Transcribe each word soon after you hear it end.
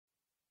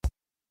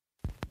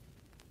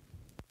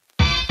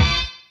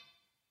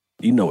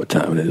You know what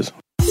time it is.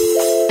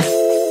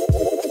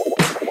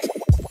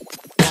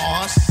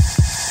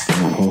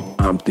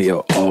 I'm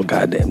Theo all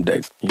goddamn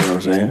day. You know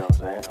what I'm saying?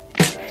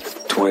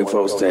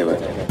 24/7.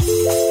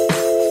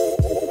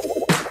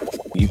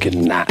 You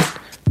cannot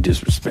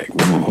disrespect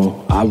me.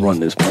 I run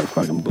this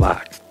motherfucking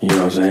block. You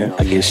know what I'm saying?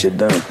 I get shit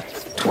done.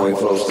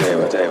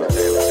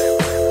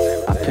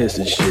 24/7. I piss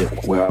and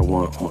shit where I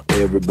want on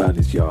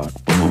everybody's yard.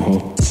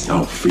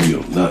 Don't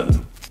feel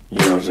nothing. You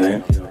know what I'm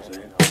saying?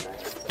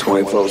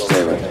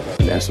 24/7.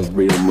 That's a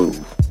real move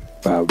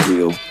by a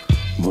real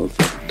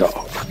motherfucking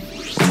dog.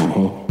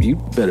 You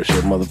better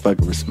show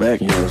motherfucking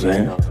respect. You know what I'm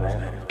saying?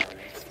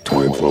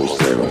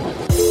 24/7.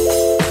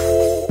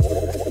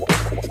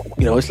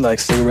 You know, it's like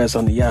cigarettes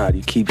on the yard.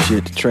 You keep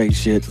shit to trade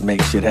shit,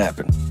 make shit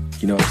happen.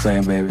 You know what I'm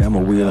saying, baby? I'm a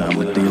wheeler,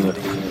 I'm a dealer.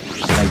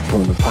 I like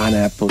putting the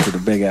pineapple to the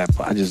big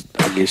apple. I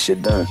get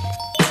shit done.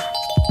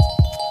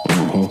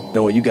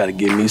 No, you gotta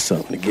give me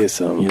something to get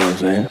something. You know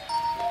what I'm saying?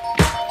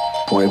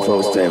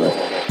 24/7.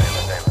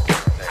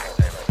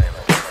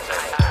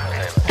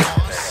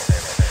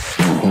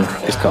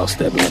 It's called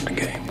stepping up the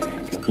game.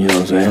 You know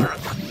what I'm saying?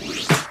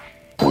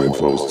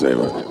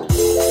 24/7.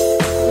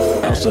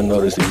 I also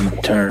noticed that you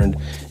turned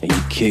and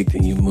you kicked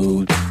and you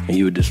moved and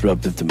you were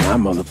disruptive to my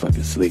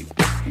motherfucking sleep.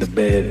 The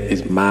bed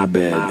is my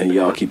bed and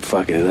y'all keep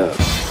fucking it up.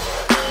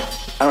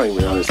 I don't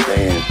even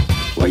understand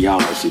why y'all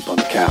don't sleep on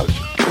the couch.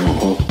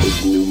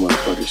 This new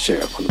motherfucking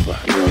sheriff on the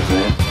block. You know what I'm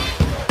saying?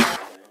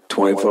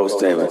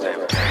 24/7.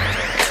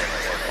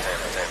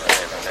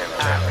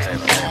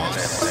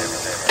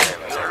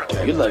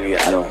 You're lucky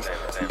I don't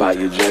bite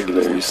your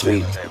jugular in your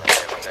sleep.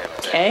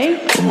 Okay.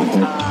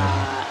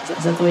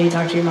 Is that the way you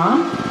talk to your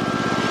mom?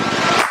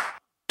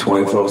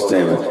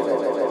 24/7.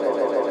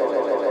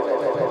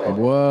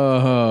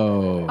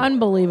 Whoa.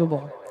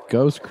 Unbelievable.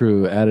 Ghost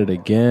Crew at it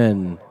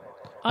again.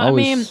 I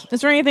mean,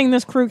 is there anything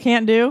this crew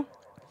can't do?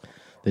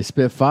 They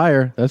spit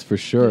fire, that's for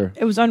sure.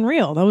 It was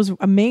unreal. That was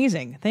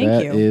amazing.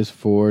 Thank you. That is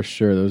for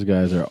sure. Those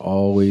guys are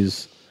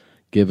always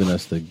giving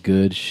us the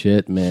good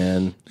shit,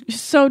 man.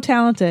 So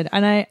talented.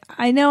 And I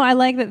know I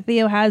like that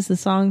Theo has the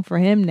song for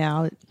him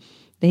now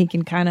that he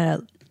can kind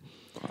of,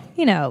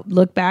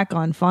 look back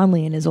on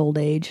fondly in his old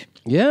age.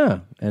 Yeah.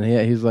 And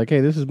he's like,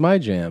 hey, this is my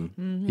jam.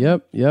 Mm-hmm.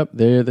 Yep.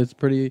 It's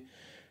pretty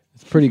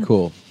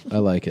cool. I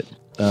like it.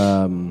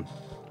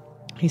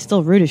 He's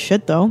still rude as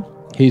shit, though.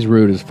 He's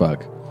rude as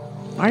fuck.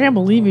 I can't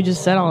believe you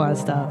just said all that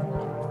stuff.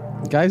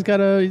 Guy's got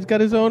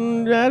his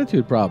own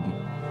attitude problem.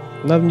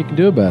 Nothing you can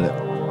do about it.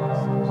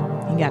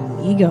 He got an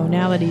ego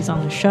now that he's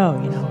on the show,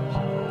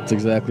 That's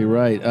exactly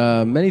right.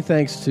 Many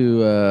thanks to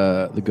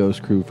the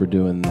Ghost Crew for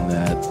doing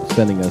that,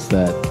 sending us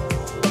that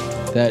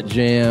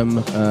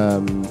jam.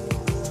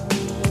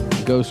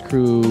 Ghost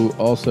Crew,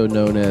 also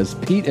known as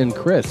Pete and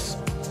Chris.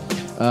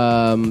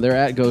 They're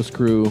at Ghost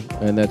Crew,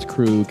 and that's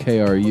Crew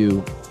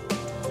KRU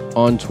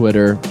on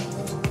Twitter.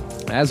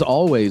 As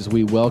always,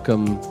 we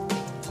welcome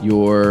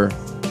your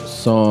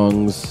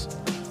songs,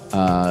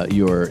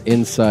 your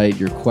insight,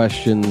 your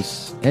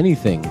questions,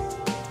 anything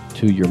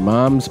to your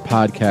mom's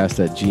podcast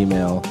at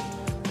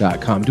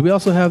gmail.com. Do we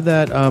also have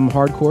that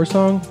hardcore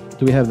song?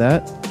 Do we have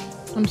that?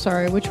 I'm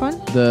sorry, which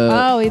one?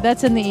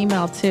 That's in the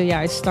email too. Yeah,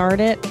 I starred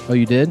it. Oh,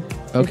 you did?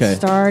 Okay. It's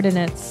starred, and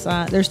it's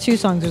there's two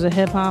songs. There's a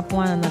hip hop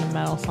one and then a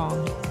metal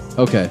song.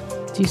 Okay.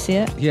 Do you see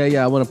it?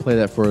 Yeah. I want to play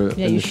that for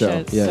in the show.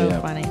 Should. It's so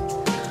funny.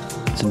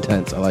 It's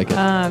intense. I like it.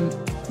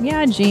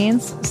 Yeah,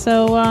 Jeans.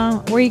 So,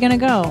 where are you gonna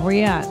go? Where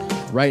you at?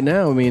 Right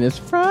now, I mean, it's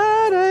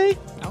Friday.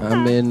 Okay.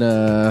 I'm in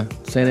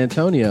San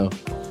Antonio.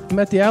 I'm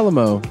at the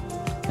Alamo,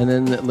 and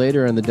then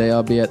later in the day,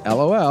 I'll be at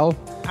LOL.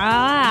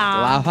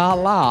 La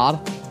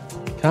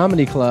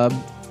Comedy Club.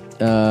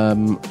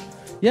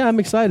 Yeah, I'm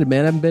excited,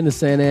 man. I haven't been to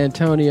San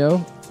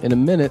Antonio in a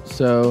minute,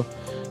 so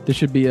this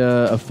should be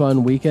a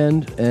fun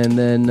weekend. And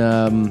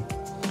then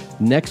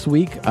next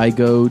week, I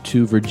go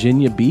to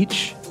Virginia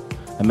Beach.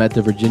 I'm at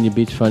the Virginia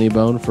Beach Funny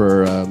Bone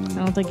for... I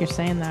don't think you're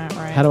saying that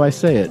right. How do I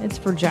say it? It's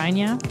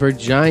Virginia.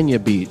 Virginia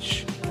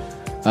Beach.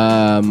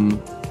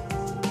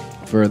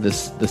 For the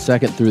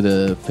 2nd through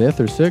the 5th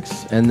or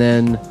 6th. And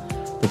then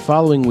the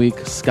following week,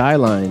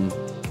 Skyline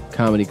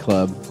Comedy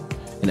Club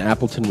in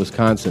Appleton,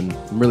 Wisconsin.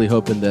 I'm really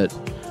hoping that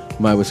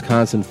my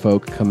Wisconsin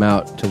folk come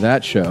out to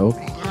that show.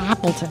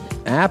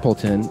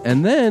 Appleton.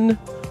 And then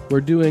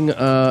we're doing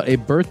a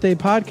birthday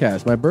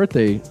podcast, my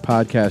birthday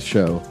podcast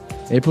show,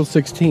 April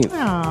 16th.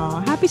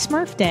 Oh, happy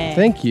Smurf Day.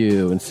 Thank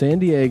you. In San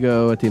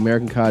Diego at the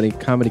American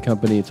Comedy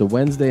Company. It's a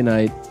Wednesday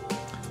night.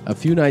 A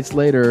few nights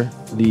later,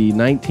 the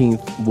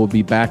 19th, we'll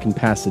be back in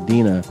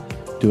Pasadena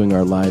doing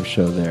our live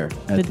show there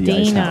at the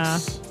Ice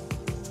House.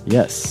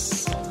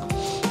 Yes.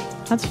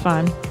 That's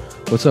fun.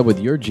 What's up with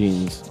your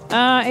jeans?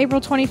 April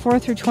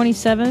 24th through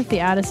 27th, the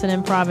Addison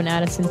Improv in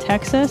Addison,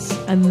 Texas.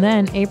 And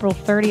then April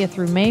 30th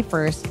through May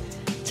 1st,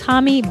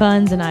 Tommy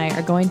Buns and I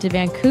are going to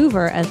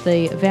Vancouver at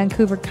the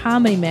Vancouver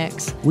Comedy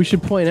Mix. We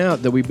should point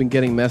out that we've been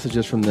getting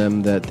messages from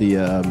them that the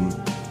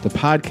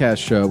podcast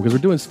show, because we're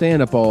doing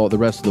stand-up all the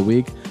rest of the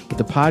week, but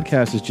the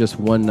podcast is just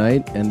one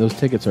night, and those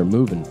tickets are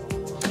moving.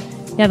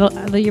 Yeah,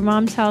 the Your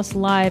Mom's House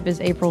Live is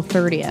April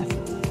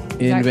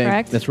 30th. Is that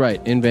correct? That's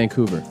right, in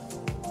Vancouver.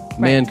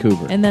 Right.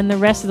 Vancouver. And then the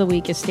rest of the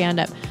week is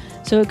stand-up.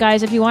 So,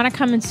 guys, if you want to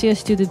come and see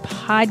us do the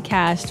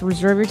podcast,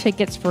 reserve your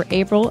tickets for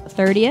April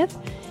 30th.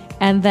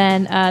 And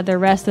then the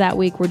rest of that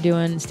week, we're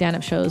doing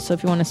stand-up shows. So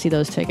if you want to see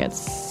those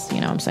tickets,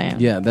 you know what I'm saying?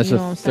 Yeah, that's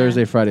a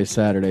Thursday, Friday,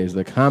 Saturdays.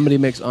 The Comedy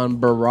Mix on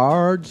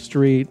Burrard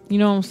Street. You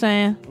know what I'm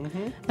saying?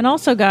 Mm-hmm. And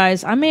also,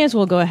 guys, I may as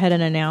well go ahead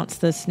and announce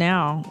this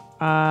now.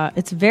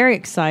 It's very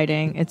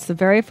exciting. It's the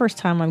very first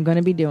time I'm going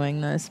to be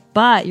doing this.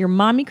 But your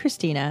mommy,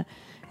 Christina,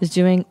 is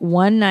doing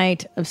one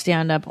night of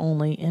stand-up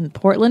only in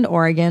Portland,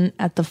 Oregon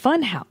at the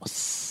Fun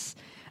House.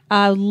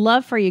 I'd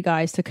love for you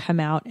guys to come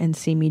out and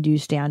see me do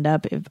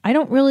stand-up. I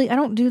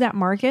don't do that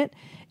market.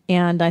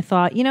 And I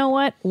thought, you know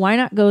what? Why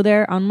not go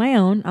there on my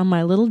own, on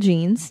my little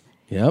jeans,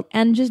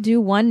 and just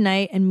do one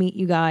night and meet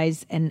you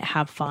guys and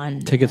have fun.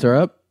 Tickets are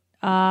up?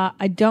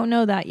 I don't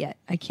know that yet.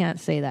 I can't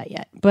say that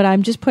yet. But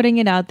I'm just putting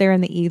it out there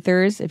in the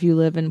ethers if you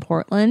live in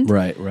Portland.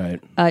 Right.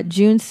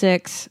 June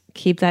 6th,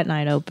 keep that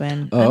night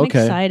open. I'm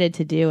excited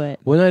to do it.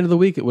 What night of the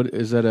week?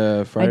 Is that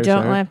a Friday?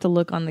 I have to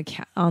look on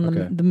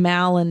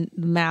the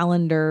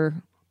Malander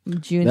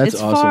June. That's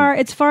awesome.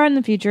 It's far in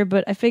the future,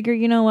 but I figure,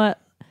 you know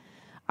what?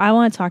 I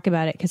want to talk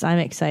about it because I'm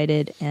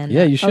excited. And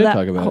yeah, you should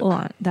talk about it.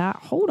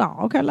 Hold on.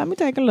 Okay, let me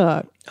take a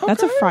look. Okay.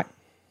 That's a Friday.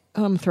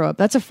 I'm going to throw up.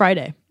 That's a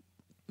Friday.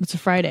 It's a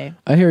Friday.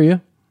 I hear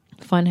you.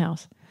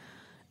 Funhouse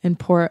in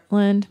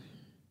Portland.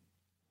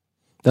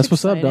 That's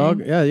what's up,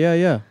 dog.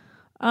 Yeah.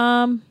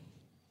 What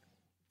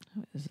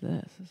is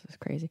this? This is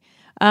crazy.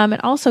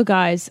 And also,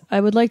 guys, I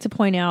would like to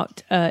point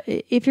out,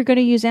 if you're going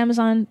to use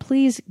Amazon,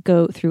 please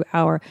go through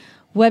our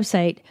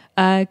website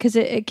because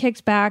it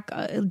kicks back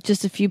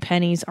just a few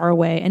pennies our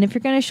way. And if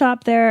you're going to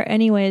shop there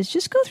anyways,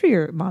 just go through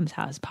your mom's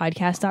house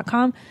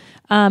podcast.com.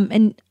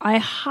 And I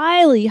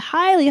highly,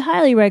 highly,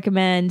 highly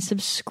recommend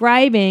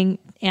subscribing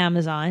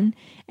Amazon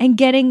and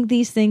getting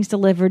these things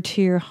delivered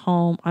to your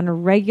home on a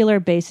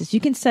regular basis. You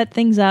can set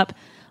things up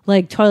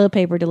like toilet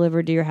paper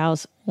delivered to your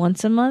house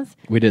once a month.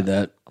 We did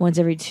that. Once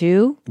every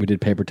 2. We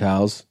did paper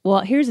towels.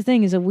 Well, here's the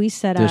thing is that we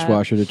set up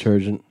dishwasher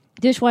detergent.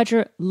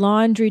 Dishwasher,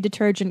 laundry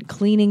detergent,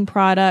 cleaning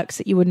products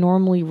that you would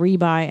normally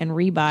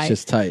rebuy. It's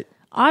just tight.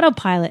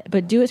 Autopilot,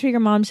 but do it through your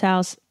mom's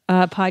house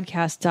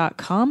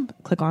podcast.com.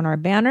 Click on our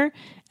banner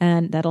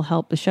and that'll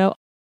help the show.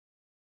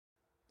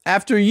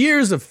 After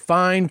years of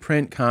fine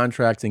print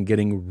contracts and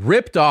getting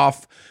ripped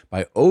off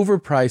by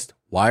overpriced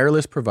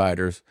wireless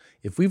providers,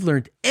 if we've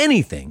learned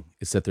anything,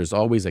 it's that there's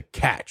always a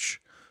catch.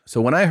 So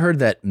when I heard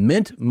that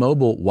Mint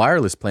Mobile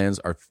wireless plans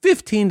are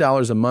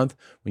 $15 a month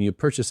when you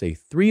purchase a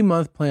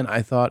 3-month plan,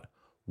 I thought,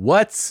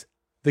 what's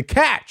the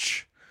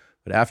catch?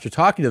 But after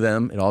talking to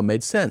them, it all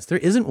made sense. There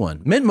isn't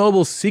one. Mint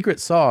Mobile's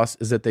secret sauce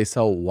is that they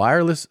sell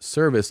wireless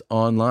service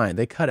online.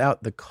 They cut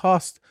out the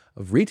cost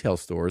of retail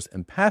stores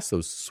and pass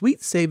those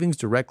sweet savings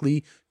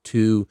directly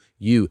to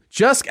you.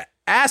 Just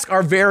ask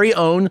our very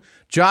own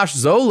Josh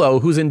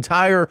Zolo, whose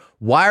entire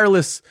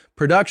wireless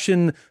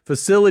production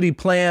facility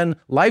plan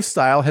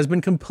lifestyle has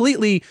been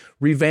completely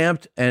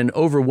revamped and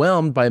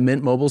overwhelmed by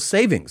Mint Mobile's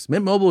savings.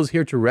 Mint Mobile is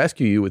here to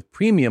rescue you with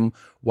premium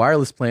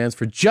wireless plans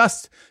for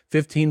just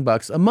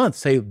 $15 a month.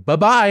 Say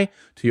bye-bye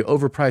to your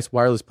overpriced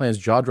wireless plans,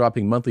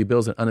 jaw-dropping monthly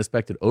bills, and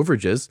unexpected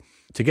overages.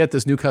 To get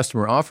this new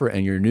customer offer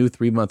and your new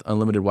 3-month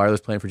unlimited wireless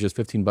plan for just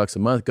 $15 a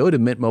month, go to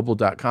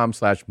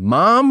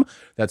mintmobile.com/mom.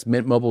 That's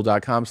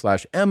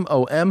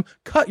mintmobile.com/MOM.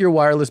 Cut your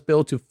wireless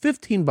bill to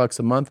 $15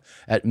 a month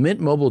at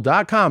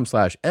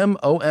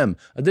mintmobile.com/MOM.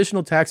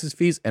 Additional taxes,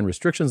 fees, and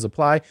restrictions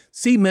apply.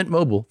 See Mint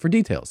Mobile for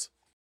details.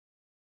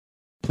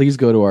 Please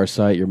go to our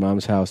site,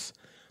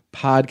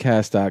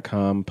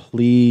 yourmomshousepodcast.com.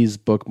 Please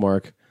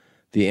bookmark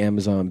the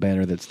Amazon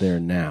banner that's there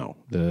now,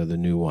 the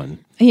new one.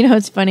 You know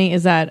what's funny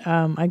is that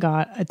I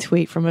got a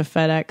tweet from a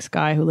FedEx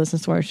guy who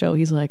listens to our show.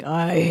 He's like,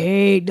 I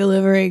hate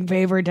delivering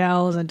paper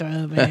towels and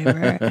toilet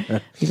paper.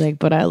 He's like,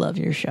 but I love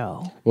your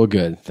show. Well,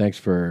 good. Thanks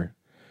for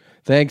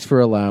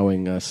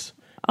allowing us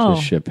to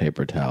ship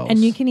paper towels. And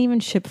you can even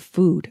ship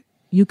food.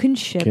 You can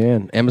ship.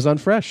 Amazon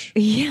Fresh.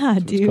 Yeah,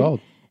 that's dude. What it's called.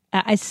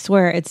 I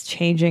swear it's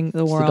changing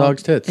the world. It's the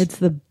dog's tits. It's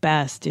the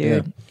best,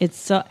 dude. Yeah. It's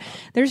so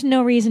there's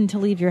no reason to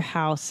leave your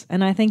house.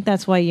 And I think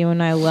that's why you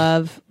and I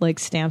love like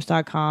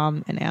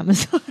stamps.com and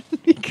Amazon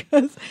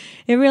because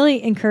it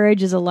really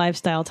encourages a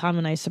lifestyle Tom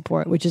and I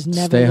support, which is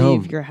never Stay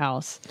leave home. your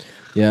house.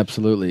 Yeah,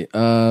 absolutely.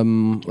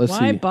 Let's see.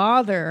 Why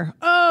bother?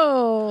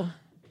 Oh.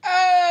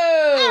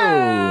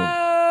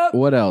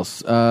 What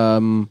else?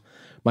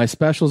 My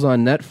special's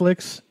on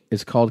Netflix.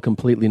 It's called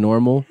Completely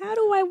Normal. How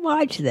do I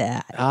watch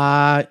that?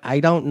 I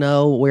don't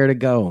know where to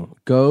go.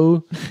 Go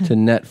to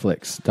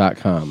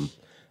netflix.com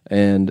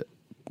and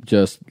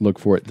just look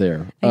for it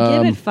there.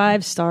 And give it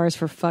 5 stars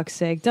for fuck's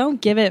sake. Don't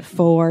give it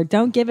 4.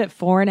 Don't give it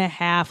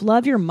 4.5.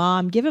 Love your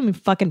mom. Give him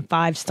fucking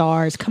 5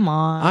 stars. Come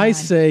on. I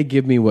say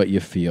give me what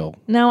you feel.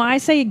 No, I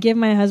say give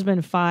my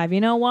husband 5.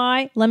 You know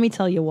why? Let me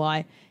tell you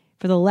why.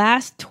 For the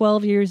last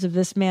 12 years of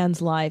this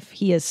man's life,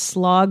 he has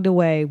slogged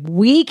away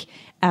week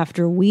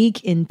after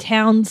week in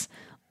towns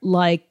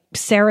like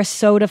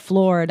Sarasota,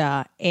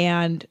 Florida,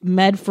 and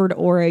Medford,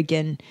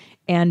 Oregon,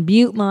 and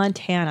Butte,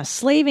 Montana,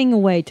 slaving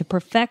away to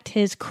perfect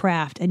his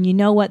craft. And you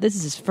know what? This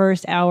is his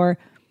first hour.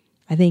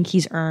 I think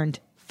he's earned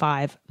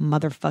 5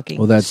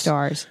 motherfucking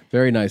stars.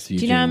 Very nice of you.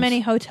 Do you know how many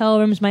hotel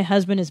rooms my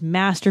husband has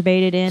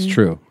masturbated in? It's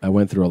true. I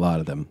went through a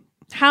lot of them.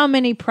 How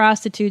many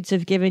prostitutes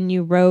have given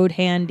you road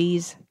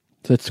handies?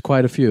 That's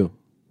quite a few.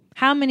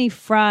 How many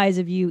fries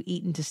have you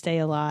eaten to stay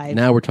alive?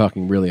 Now we're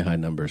talking really high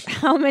numbers.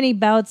 How many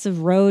bouts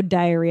of road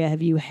diarrhea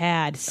have you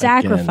had?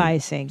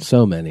 Sacrificing. Again,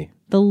 so many.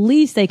 The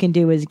least they can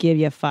do is give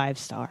you 5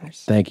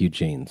 stars. Thank you,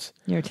 Jeans.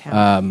 You're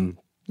talented.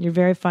 You're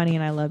very funny,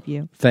 and I love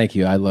you. Thank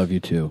you. I love you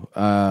too.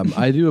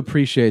 I do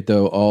appreciate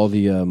though all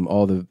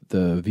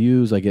the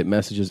views. I get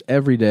messages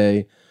every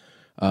day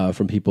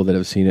from people that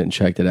have seen it and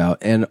checked it out,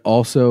 and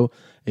also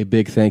a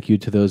big thank you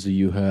to those of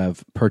you who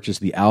have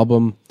purchased the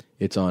album.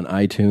 It's on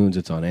iTunes.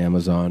 It's on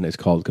Amazon. It's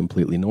called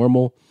Completely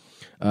Normal.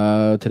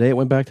 Today it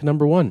went back to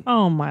number 1.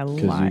 Oh my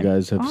life! Because you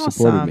guys have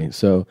supported me.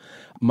 So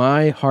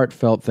my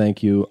heartfelt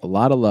thank you. A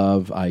lot of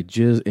love. I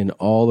jizz in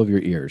all of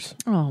your ears.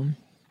 Oh.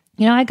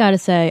 You know, I got to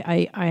say,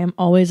 I am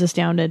always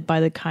astounded by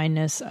the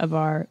kindness of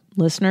our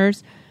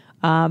listeners.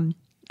 I'm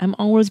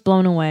always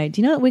blown away.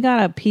 Do you know that we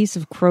got a piece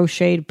of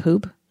crocheted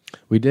poop?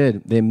 We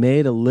did. They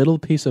made a little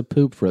piece of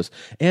poop for us.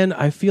 And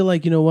I feel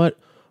like, you know what?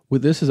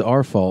 This is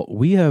our fault.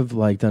 We have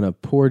done a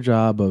poor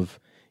job of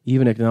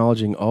even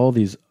acknowledging all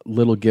these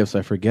little gifts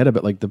I forget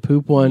about, like the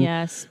poop one.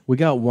 Yes. We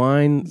got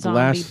wine Zombie the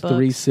last books,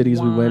 3 cities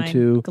wine, we went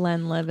to.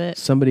 Glenlivet.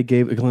 Somebody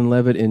gave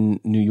Glenlivet in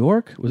New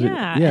York? Was it?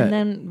 Yeah, and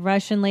then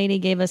Russian lady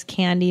gave us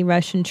candy,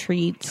 Russian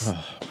treats.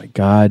 Oh, my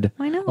God.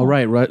 I know. Oh,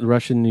 right.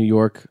 Russian New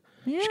York.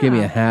 Yeah. She gave me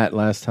a hat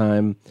last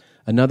time.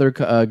 Another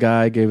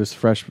guy gave us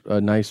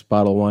a nice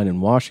bottle of wine in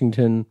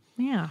Washington.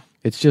 Yeah.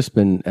 It's just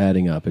been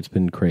adding up. It's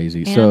been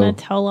crazy. Anna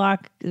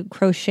Tullock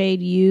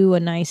crocheted you a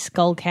nice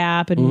skull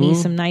cap and me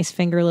some nice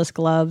fingerless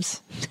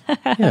gloves.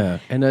 Yeah,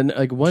 and then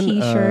one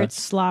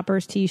T-shirts,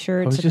 sloppers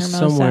T-shirts. I was just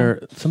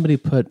somewhere. Somebody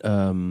put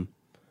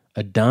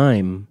a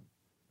dime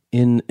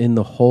in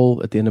the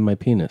hole at the end of my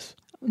penis.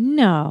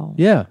 No.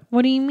 Yeah.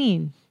 What do you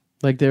mean?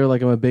 Like they were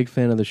like, I'm a big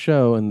fan of the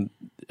show, and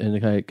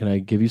can I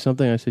give you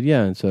something? I said,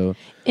 yeah, and so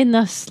in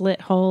the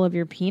slit hole of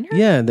your penis.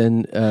 Yeah, and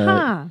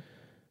then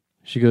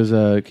she goes,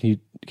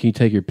 Can you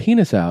take your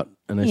penis out?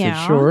 And I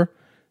said, sure.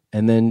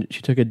 And then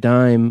she took a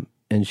dime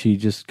and she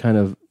just kind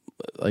of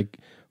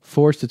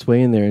forced its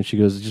way in there. And she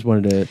goes, just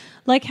wanted to.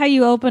 Like how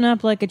you open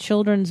up like a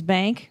children's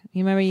bank.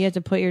 You remember you had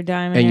to put your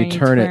dime in and there you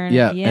turn it.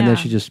 Yeah. And then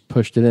she just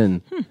pushed it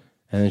in. And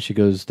then she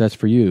goes, that's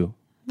for you.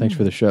 Thanks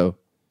for the show.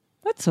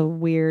 That's a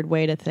weird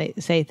way to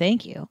say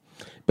thank you.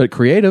 But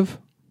creative.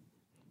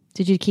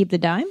 Did you keep the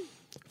dime?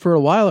 For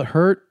a while it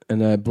hurt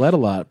and I bled a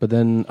lot. But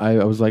then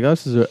I was like, I'm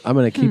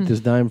going to keep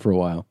this dime for a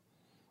while.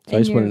 So I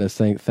just wanted to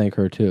thank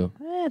her too.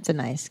 That's a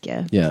nice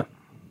gift. Yeah.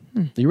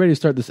 Are you ready to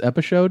start this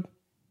episode?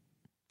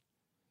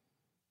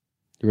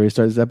 You ready to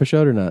start this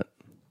episode or not?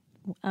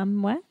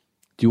 What?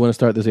 Do you want to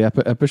start this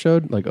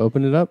episode? Like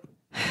open it up?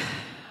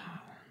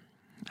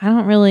 I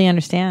don't really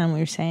understand what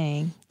you're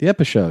saying. The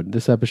episode.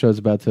 This episode's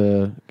about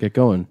to get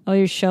going. Oh,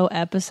 your show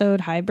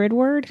episode hybrid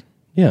word?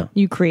 Yeah.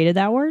 You created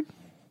that word?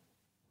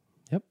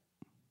 Yep.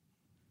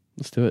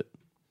 Let's do it.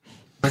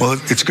 Well,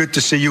 it's good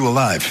to see you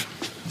alive.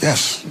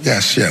 Yes.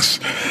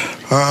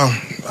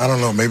 I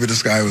don't know. Maybe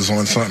this guy was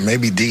on something.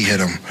 Maybe D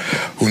hit him.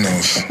 Who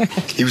knows?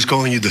 He was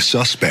calling you the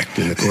suspect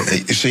in the court.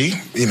 You see?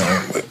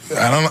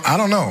 I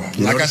don't know.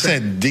 Like I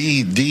said,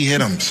 D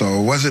hit him,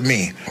 so it wasn't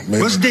me.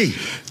 Maybe. What's D?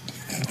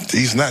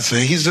 D's nuts.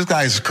 This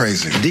guy's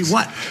crazy. D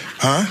what?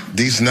 Huh?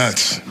 D's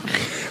nuts.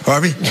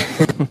 Harvey?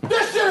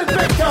 This shit is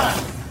big time!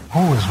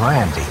 Who is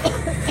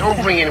Randy?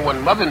 Don't bring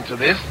anyone mother into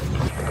this.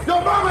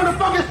 Your mom in the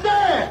fucking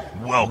stand!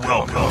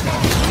 Welcome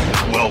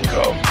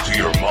to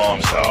your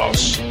mom's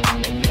house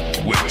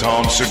with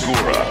Tom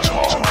Segura,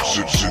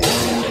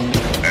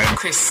 and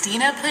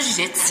Christina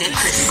Pazsitzky.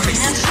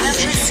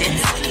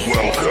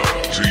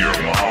 Welcome to your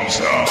mom's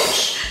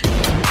house.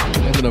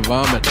 I'm gonna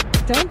vomit.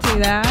 Don't do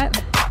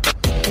that.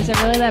 Is it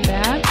really that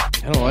bad?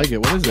 I don't like it.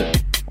 What is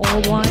it?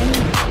 Old wine.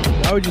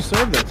 Why would you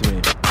serve that to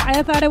me?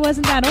 I thought it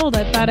wasn't that old.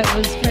 I thought it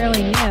was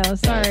fairly new.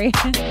 Sorry.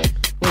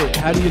 Wait,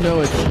 how do you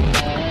know it's...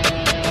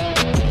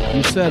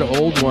 You said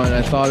old wine.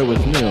 I thought it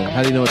was new.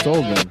 How do you know it's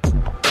old then?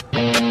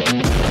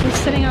 It's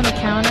sitting on the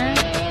counter.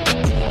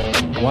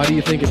 Why do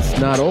you think it's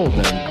not old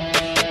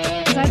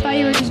then? Because I thought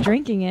you were just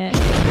drinking it.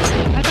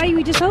 I thought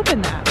you just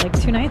opened that like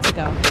 2 nights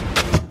ago.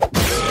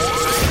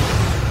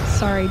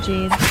 Sorry,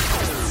 Gene.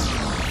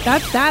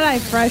 That I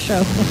fresh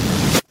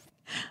opened.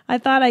 I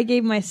thought I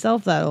gave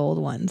myself that old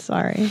one.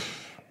 Sorry.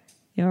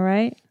 You all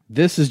right?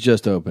 This is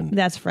just open.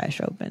 That's fresh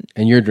open.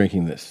 And you're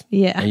drinking this.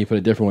 Yeah. And you put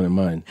a different one in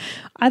mine.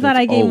 I thought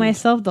I gave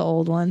myself the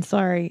old one.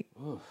 Sorry.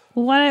 Well,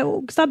 why?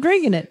 Stop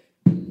drinking it.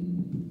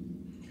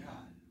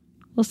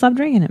 Well, stop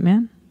drinking it,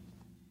 man.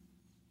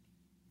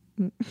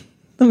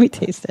 Let me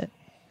taste it.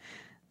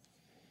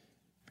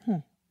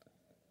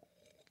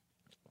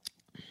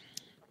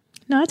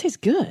 No, that tastes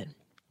good.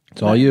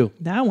 It's all you.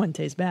 That one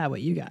tastes bad.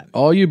 What you got?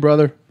 All you,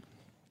 brother.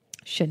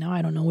 Shit, now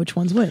I don't know which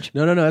one's which.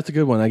 No, that's a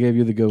good one. I gave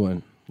you the good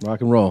one.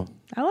 Rock and roll.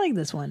 I like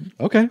this one.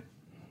 Okay.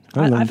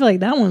 I feel like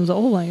that one's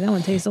old. Like that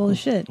one tastes old as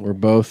shit. We're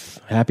both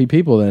happy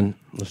people then.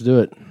 Let's do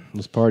it.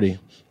 Let's party.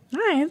 All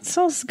right, it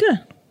sounds good.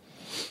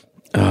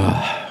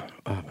 Oh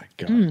my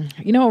God.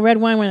 You know, red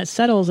wine, when it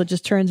settles, it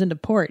just turns into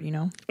port, you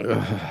know?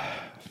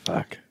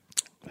 Fuck.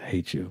 I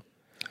hate you.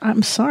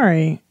 I'm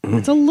sorry.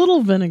 It's a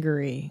little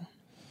vinegary.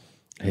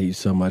 I hate you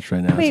so much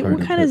right now. Wait,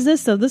 what kind is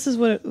this though? This is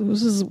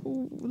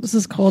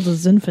called a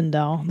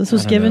Zinfandel. This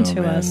was given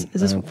to us.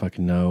 Is this? I don't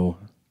fucking know.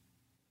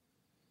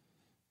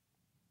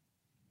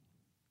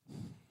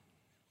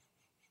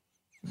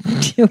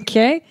 You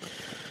okay?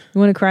 You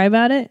want to cry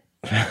about it?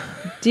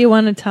 Do you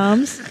want a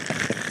Tums?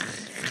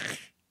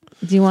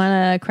 Do you want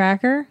a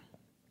cracker?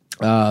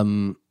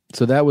 So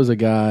that was a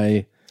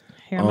guy.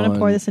 Here, I'm going to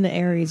pour this into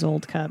Ari's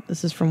old cup.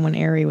 This is from when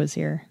Ari was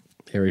here.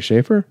 Ari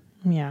Schaefer?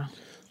 Yeah.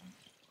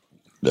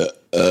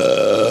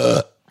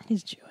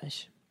 He's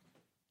Jewish.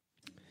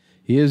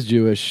 He is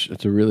Jewish.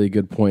 It's a really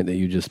good point that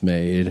you just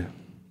made.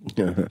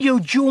 You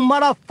Jew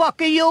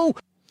motherfucker, you!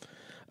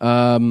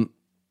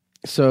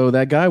 So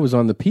that guy was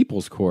on the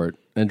People's Court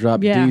and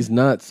dropped D's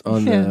nuts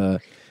on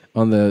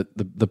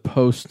the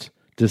post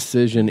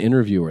decision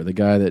interviewer, the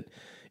guy that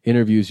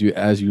interviews you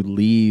as you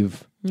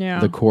leave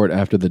the court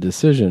after the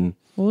decision.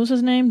 What was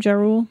his name?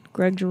 Jarul?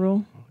 Greg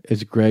Jarul?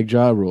 It's Greg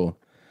Jarul.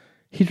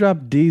 He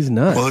dropped D's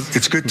nuts. Well,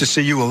 it's good to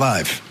see you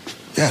alive.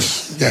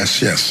 Yes.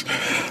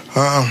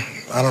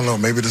 I don't know.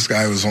 Maybe this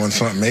guy was on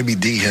something. Maybe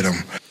D hit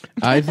him.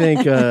 I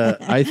think,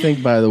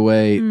 by the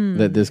way,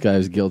 that this guy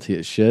is guilty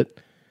as shit.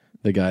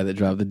 The guy that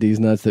dropped the D's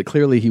nuts, that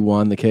clearly he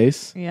won the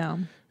case. Yeah.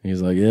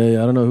 He's like,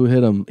 yeah, I don't know who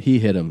hit him. He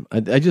hit him.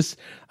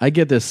 I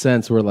get this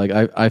sense where like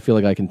I feel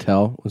like I can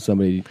tell when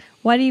somebody.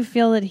 Why do you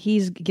feel that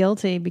he's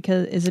guilty?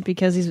 Is it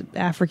because he's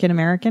African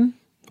American?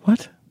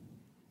 What?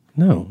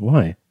 No.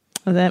 Why?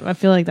 I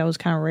feel like that was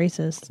kind of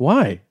racist.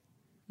 Why?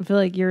 I feel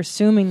like you're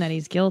assuming that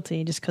he's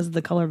guilty just because of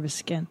the color of his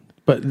skin.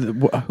 But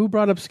who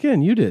brought up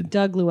skin? You did.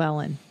 Doug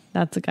Llewellyn.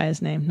 That's the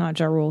guy's name, not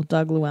Jarul.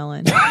 Doug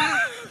Llewellyn.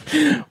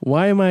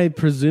 Why am I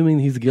presuming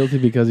he's guilty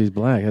because he's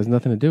black? It has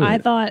nothing to do with it. I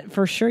thought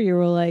for sure you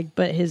were like,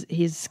 but his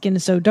skin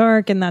is so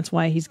dark and that's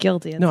why he's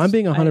guilty. No, I'm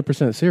being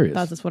 100% serious.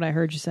 That's what I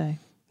heard you say.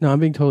 No, I'm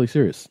being totally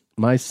serious.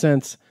 My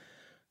sense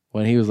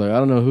when he was like, I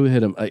don't know who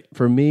hit him.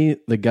 For me,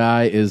 the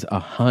guy is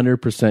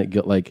 100%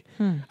 guilty. Like,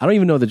 I don't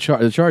even know the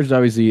charge. The charge is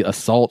obviously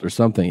assault or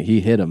something.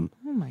 He hit him.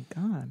 Oh my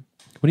God.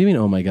 What do you mean,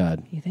 oh my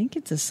God? You think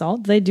it's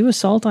assault? They do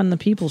assault on the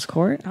People's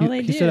Court?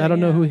 He said, I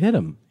don't know who hit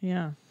him.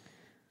 Yeah.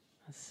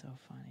 That's so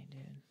funny,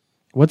 dude.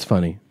 What's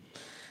funny?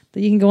 That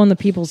you can go on the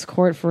People's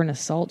Court for an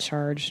assault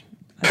charge.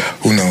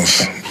 Who knows?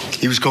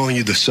 He was calling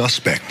you the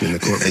suspect in the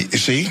court. You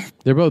see?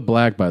 They're both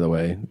black, by the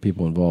way, the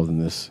people involved in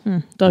this.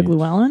 Doug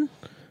Llewellyn?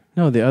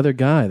 No, the other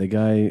guy, the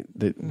guy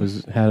that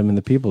had him in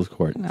the People's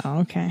Court. Oh,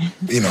 okay.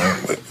 You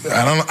know,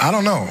 I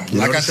don't know.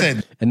 Like I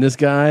said. And this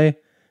guy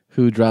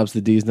who drops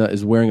the D's nut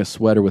is wearing a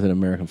sweater with an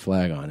American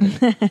flag on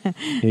it.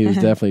 He was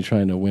definitely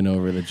trying to win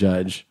over the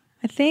judge.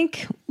 I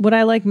think what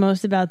I like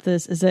most about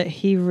this is that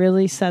he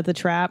really set the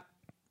trap.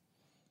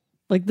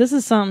 Like, this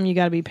is something you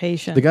got to be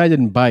patient. The guy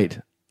didn't bite.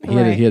 He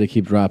had to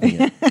keep dropping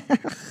it.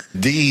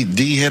 D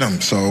hit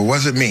him, so it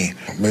wasn't me.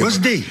 What's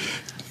D?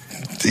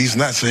 D's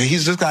nuts.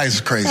 This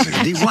guy's crazy.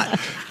 D what?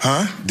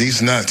 Huh?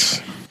 D's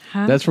nuts.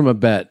 Huh? That's from a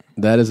bet.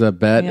 That is a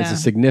bet. Yeah. It's a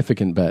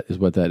significant bet is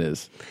what that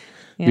is.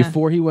 Yeah.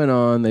 Before he went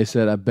on, they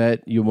said, I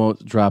bet you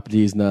won't drop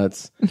D's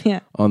nuts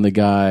on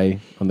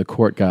the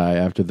court guy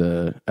after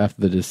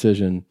the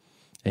decision.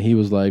 And he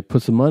was like,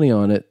 put some money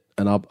on it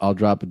and I'll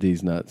drop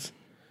D's nuts.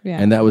 Yeah.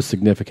 And that was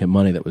significant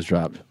money that was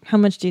dropped. How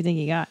much do you think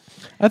he got?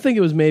 I think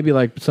it was maybe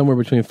like somewhere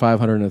between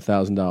 $500 and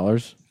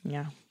 $1,000.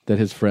 Yeah. That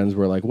his friends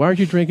were like, why aren't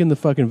you drinking the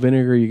fucking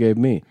vinegar you gave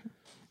me?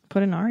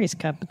 Put in Ari's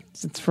cup.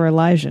 It's for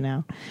Elijah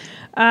now.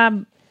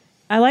 I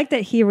like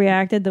that he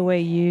reacted the way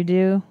you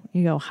do.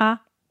 You go,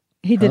 ha.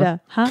 He did a,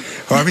 huh?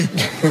 Harvey?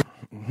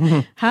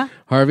 Huh?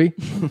 Harvey?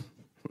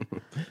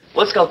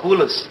 What's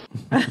calculus?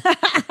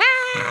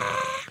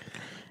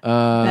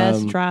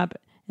 Best drop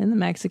in the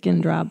Mexican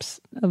drops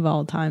of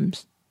all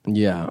times.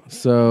 Yeah.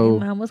 So.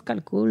 Hey, man, what's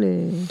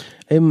calculus?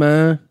 Hey,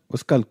 man,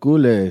 what's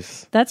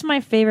calculus? That's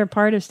my favorite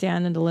part of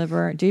Stand and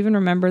Deliver. Do you even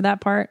remember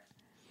that part?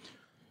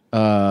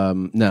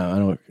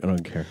 No, I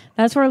don't care.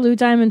 That's where Lou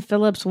Diamond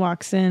Phillips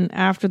walks in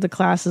after the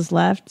class is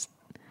left.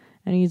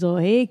 And he's all,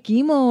 hey,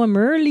 Kimo, I'm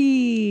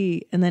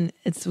early. And then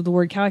it's the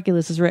word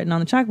calculus is written on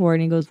the chalkboard.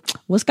 And he goes,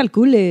 what's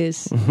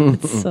calculus?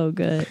 It's so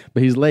good.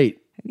 But he's late.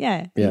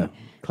 Yeah. Yeah.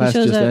 Class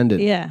just ended.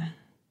 Yeah.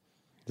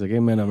 He's like, hey,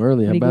 man, I'm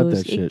early. How about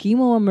that hey, shit?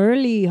 Kimo, I'm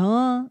early,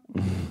 huh?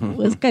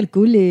 What's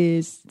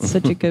calculus? It's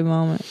such a good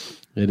moment.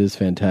 It is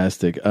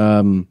fantastic.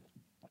 So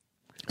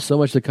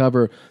much to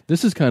cover.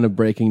 This is kind of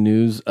breaking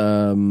news.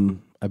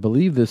 I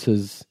believe this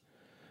is...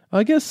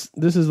 I guess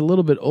this is a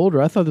little bit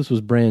older. I thought this was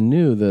brand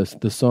new,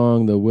 the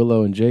song, the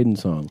Willow and Jaden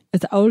song.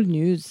 It's old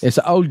news. It's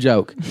an old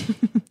joke.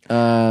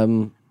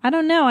 I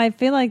don't know. I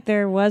feel like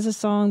there was a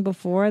song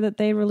before that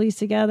they released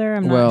together.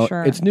 I'm not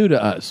sure. It's new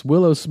to us.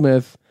 Willow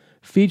Smith,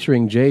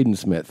 featuring Jaden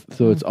Smith.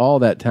 So it's all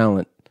that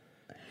talent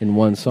in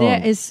one song.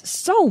 There is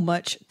so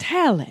much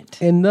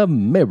talent. In the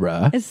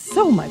mirror. It's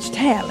so much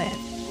talent.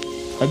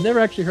 I've never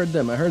actually heard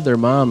them. I heard their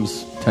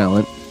mom's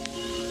talent.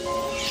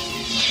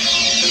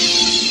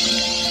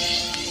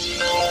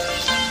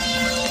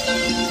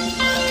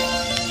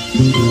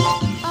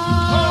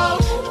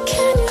 Oh,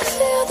 can you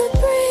feel the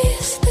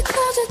breeze? The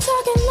clouds are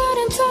talking loud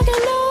and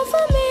talking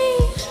over me.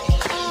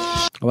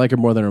 I like her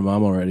more than her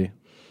mom already.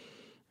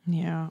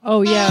 Yeah.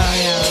 Oh, yeah.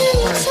 Can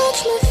you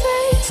touch my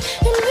face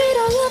and read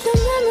all of the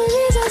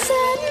memories I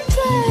set in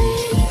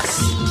place?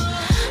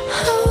 I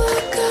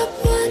woke up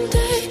one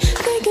day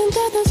thinking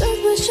that this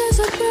earth was just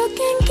a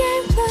broken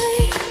gameplay.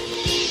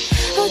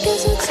 I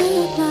guess I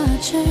took my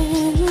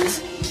chance.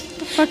 What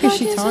the fuck is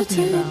she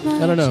talking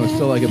about? I don't know. I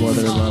still like it more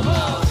than her mom.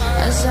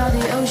 I saw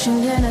the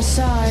ocean, then I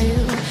saw you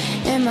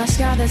in my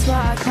sky. That's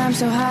why I climbed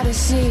so high to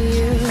see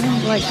you.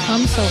 Like,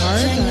 come so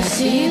hard when I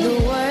see you.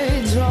 The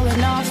words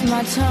rolling off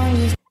my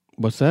tongue.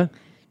 What's that?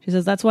 She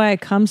says, that's why I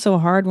come so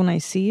hard when I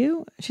see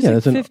you. She's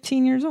like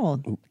 15 years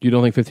old. You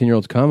don't think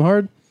 15-year-olds come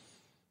hard?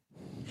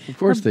 Of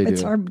course they do.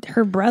 It's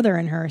her brother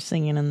and her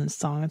singing in this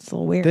song. It's a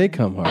little weird. They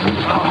come hard.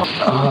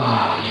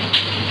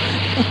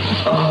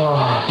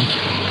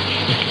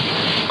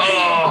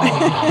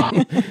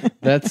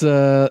 That's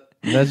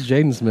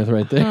Jaden Smith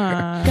right there.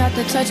 Got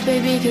the touch,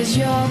 baby, cause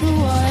you're the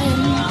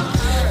one.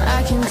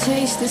 I can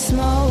taste the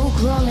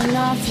smoke rolling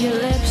off your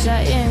lips.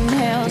 I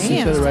inhale. She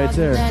said it right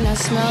there. Then I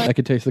smell. I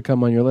could taste the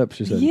cum on your lips,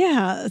 she said.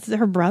 Yeah, it's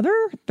her brother?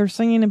 They're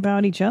singing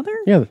about each other?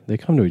 Yeah, they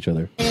come to each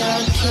other.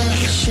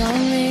 Show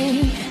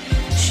me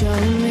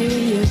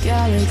your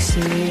galaxy.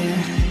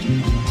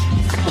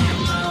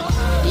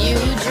 You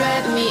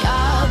dread me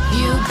up,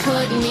 you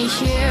put me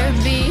here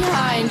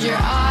behind your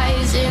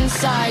eyes,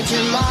 inside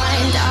your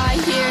mind.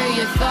 I hear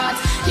your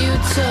thoughts, you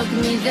took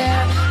me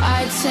there.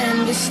 I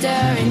tend to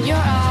stare in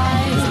your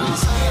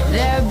eyes.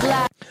 They're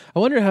black. I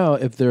wonder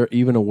if they're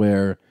even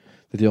aware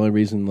that the only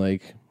reason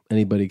like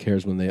anybody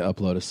cares when they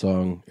upload a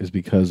song is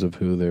because of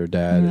who their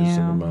dad is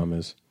and their mom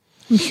is.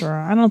 I'm sure.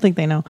 I don't think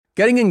they know.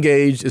 Getting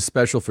engaged is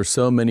special for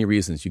so many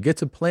reasons. You get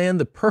to plan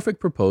the perfect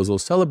proposal,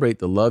 celebrate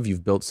the love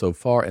you've built so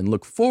far, and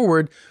look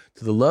forward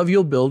to the love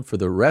you'll build for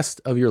the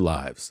rest of your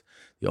lives.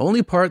 The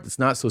only part that's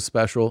not so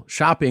special,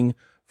 shopping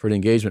for an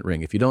engagement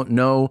ring. If you don't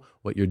know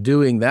what you're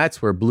doing,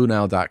 that's where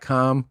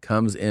BlueNile.com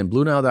comes in.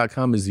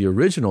 BlueNile.com is the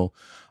original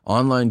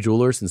online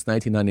jeweler since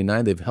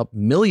 1999. They've helped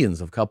millions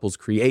of couples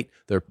create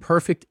their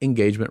perfect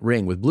engagement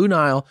ring. With Blue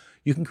Nile,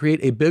 you can create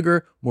a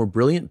bigger, more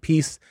brilliant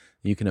piece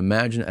you can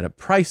imagine at a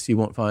price you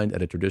won't find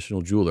at a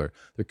traditional jeweler.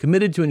 They're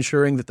committed to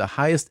ensuring that the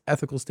highest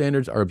ethical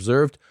standards are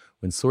observed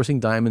when sourcing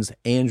diamonds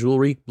and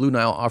jewelry. Blue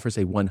Nile offers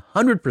a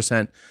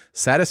 100%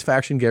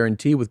 satisfaction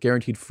guarantee with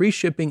guaranteed free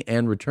shipping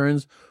and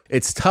returns.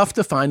 It's tough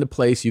to find a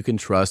place you can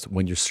trust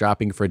when you're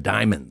shopping for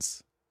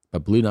diamonds,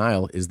 but Blue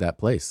Nile is that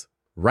place.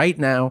 Right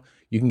now,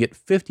 you can get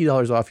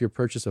 $50 off your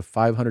purchase of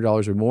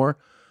 $500 or more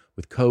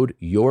with code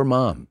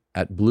YOURMOM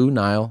at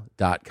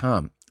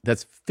BlueNile.com.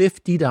 That's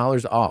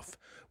 $50 off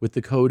with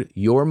the code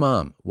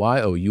YOURMOM,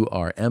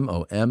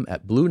 YOURMOM,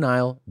 at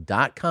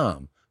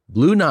BlueNile.com,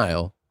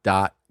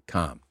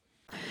 BlueNile.com.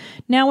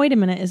 Now, wait a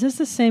minute. Is this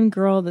the same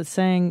girl that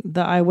sang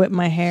the I Whip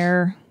My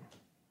Hair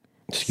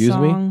Excuse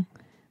song? me?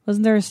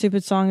 Wasn't there a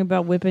stupid song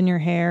about whipping your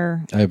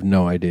hair? I have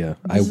no idea.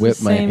 This I is whip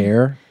the my same-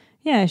 hair?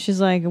 Yeah, she's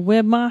like,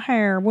 whip my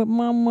hair, whip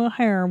my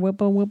hair, whip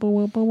my What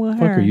the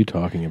hair. fuck are you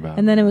talking about?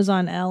 And then it was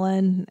on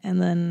Ellen,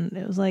 and then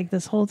it was like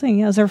this whole thing.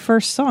 Yeah, it was her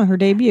first song. Her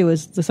debut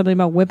was something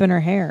about whipping her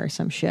hair or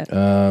some shit.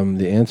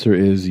 The answer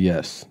is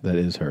yes. That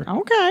is her.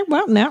 Okay,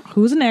 well, now,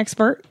 who's an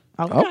expert?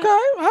 Okay,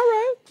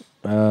 all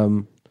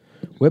right.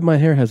 Whip My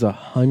Hair has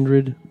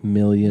 100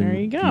 million There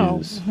you go.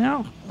 views.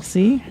 Now,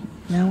 see?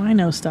 Now I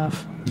know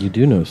stuff. You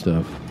do know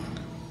stuff.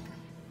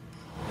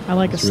 I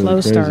like That's a slow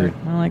really start. crazy.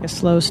 I like a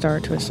slow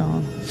start to a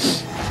song.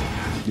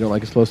 You don't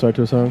like a slow start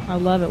to a song? I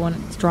love it when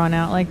it's drawn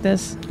out like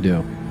this. Yeah.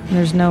 And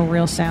there's no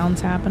real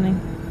sounds happening.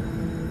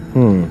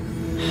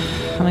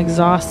 I'm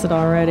exhausted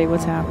already.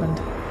 What's happened?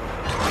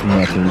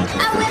 Nothing.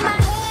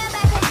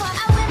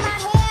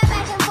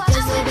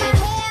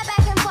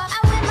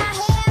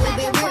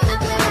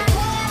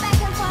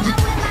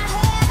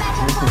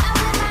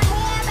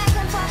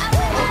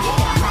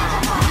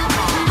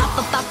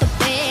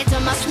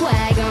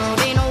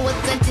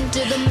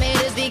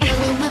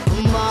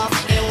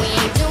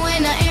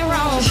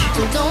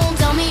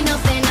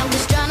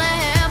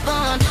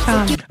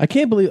 I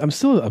can't believe, I'm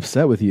still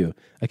upset with you.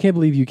 I can't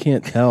believe you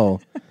can't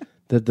tell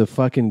that the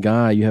fucking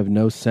guy, you have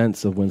no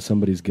sense of when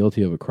somebody's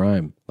guilty of a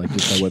crime, like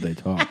just by what they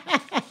talk.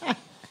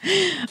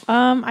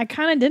 I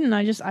kind of didn't.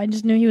 I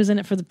just knew he was in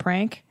it for the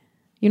prank.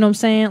 You know what I'm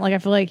saying? Like, I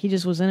feel like he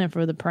just was in it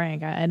for the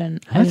prank. I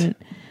didn't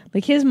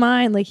like his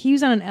mind, like he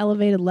was on an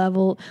elevated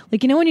level.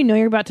 Like, you know, when you know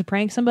you're about to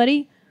prank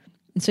somebody,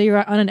 and so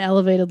you're on an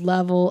elevated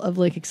level of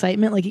like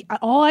excitement. Like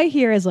all I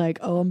hear is like,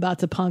 oh, I'm about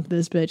to punk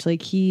this bitch.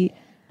 Like he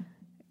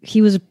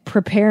was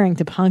preparing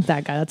to punk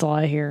that guy. That's all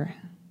I hear.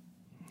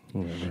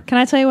 Whatever. Can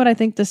I tell you what I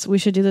think we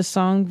should do this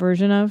song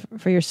version of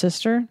for your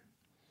sister?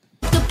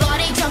 The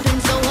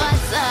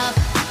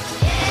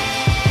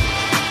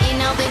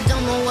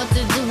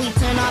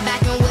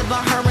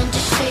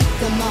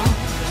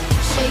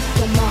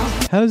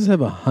How does this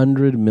have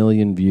 100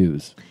 million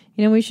views?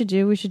 You know what we should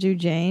do? We should do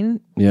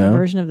Jane, Yeah. a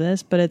version of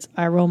this, but it's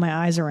I roll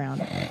my eyes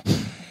around.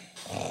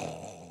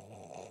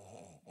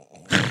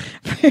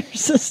 For your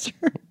sister.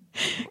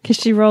 Because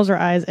she rolls her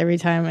eyes every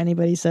time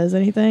anybody says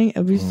anything. It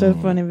would be so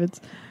funny if it's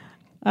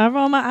I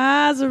roll my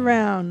eyes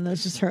around.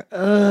 That's just her.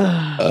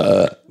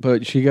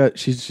 But she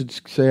should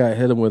say I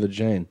hit him with a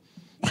Jane.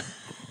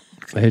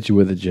 I hit you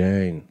with a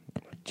Jane.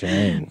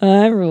 Jane.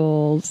 Eye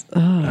rolls.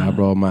 I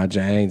roll my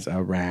Janes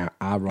around.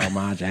 I roll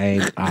my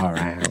Janes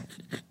around.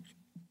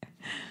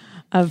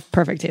 I have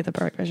perfect teeth and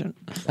perfect vision.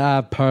 I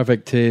have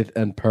perfect teeth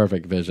and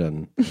perfect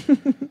vision.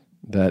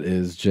 That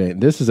is Jane.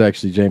 This is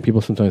actually Jane.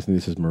 People sometimes think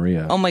this is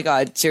Maria. Oh my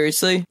God,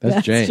 seriously?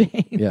 That's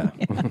Jane. Yeah.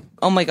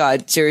 Oh my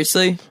God,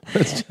 seriously?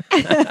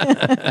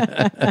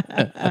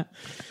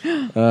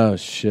 Oh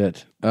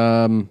shit.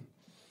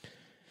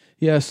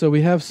 Yeah, so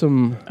we have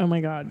some oh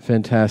my God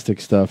fantastic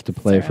stuff to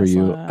play for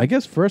you. I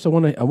guess first I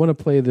want to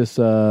play this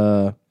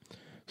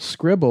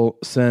Scribble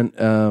sent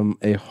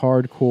a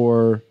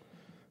hardcore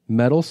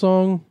metal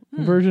song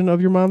version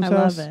of Your Mom's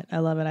House. I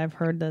love it. I've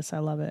heard this. I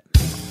love it.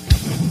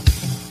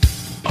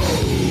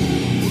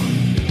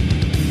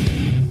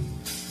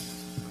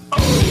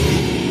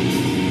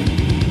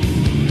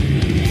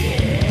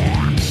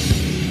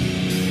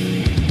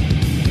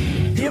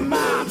 Your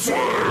mom's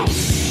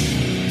house.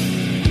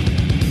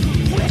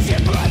 With your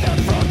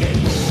motherfucking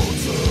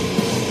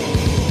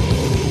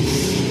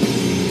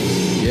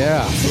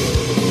Yeah.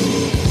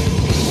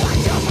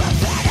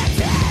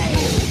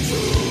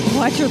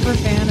 Watch your profanity. Watch your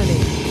profanity.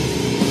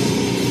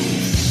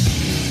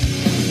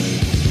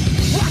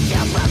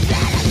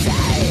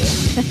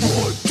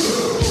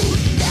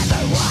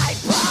 Never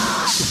wipe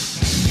up.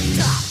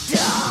 Top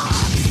dog,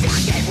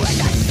 stuck with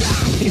the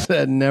sun. He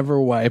said never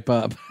wipe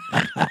up.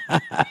 Fucking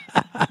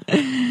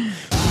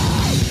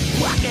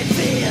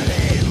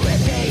feeling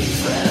with me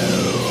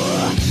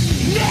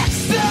through.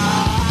 Next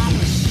song.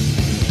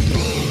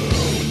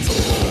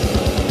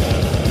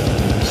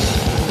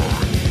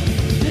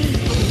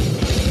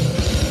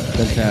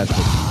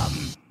 Fantastic.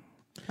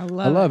 I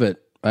love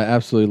it. I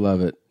absolutely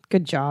love it.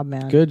 Good job,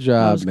 man. Good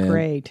job, that was man.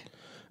 Great.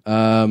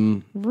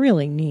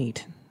 Really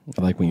neat.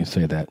 I like when you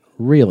say that.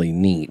 Really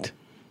neat.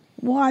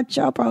 Watch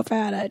your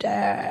profanity.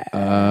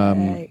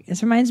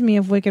 This reminds me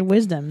of Wicked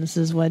Wisdom. This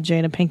is what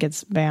Jada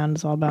Pinkett's band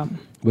is all about.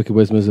 Wicked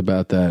Wisdom is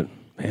about that.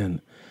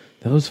 Man,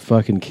 those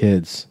fucking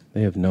kids,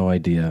 they have no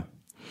idea.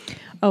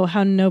 Oh,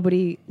 how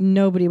nobody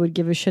would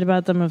give a shit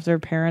about them if their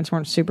parents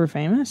weren't super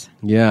famous?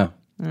 Yeah.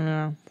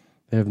 Yeah.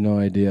 They have no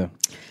idea.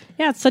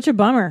 Yeah, it's such a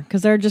bummer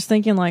because they're just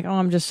thinking like, oh,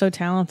 I'm just so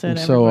talented.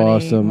 I'm so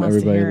awesome. wants to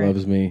Everybody hear it.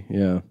 loves me.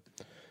 Yeah.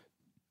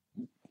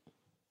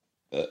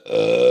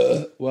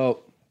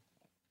 Well,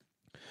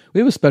 we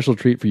have a special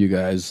treat for you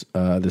guys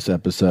this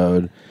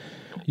episode.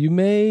 You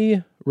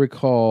may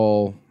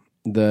recall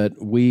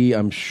that we,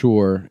 I'm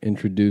sure,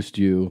 introduced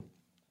you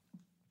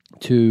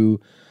to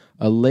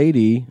a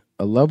lady,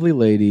 a lovely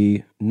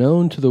lady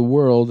known to the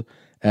world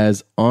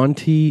as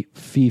Aunty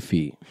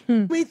FeeFee.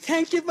 We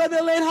thank you for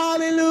the land,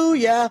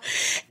 hallelujah.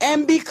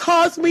 And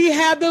because we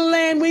have the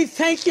land, we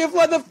thank you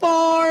for the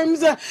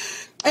farms.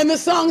 And the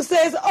song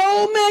says,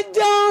 "Oh,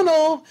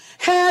 MacDonald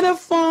had a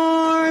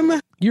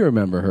farm." You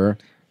remember her.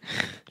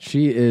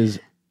 She is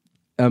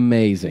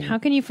amazing. How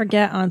can you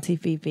forget Aunty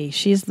FeeFee?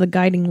 She's the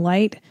guiding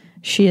light.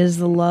 She is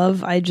the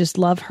love. I just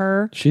love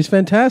her. She's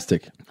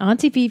fantastic.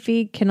 Aunty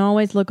FeeFee can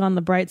always look on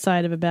the bright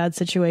side of a bad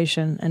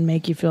situation and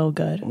make you feel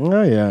good.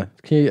 Oh, yeah.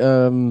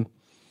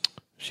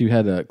 She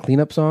had a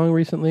cleanup song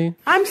recently.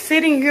 I'm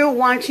sitting here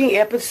watching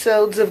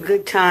episodes of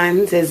Good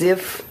Times as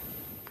if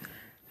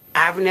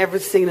I've never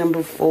seen them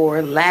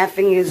before,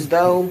 laughing as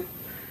though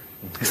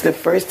it's the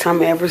first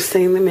time I ever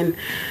seen them, and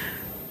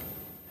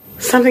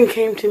something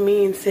came to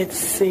me and said,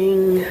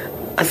 sing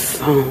a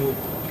song.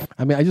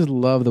 I mean, I just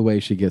love the way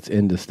she gets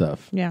into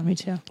stuff. Yeah, me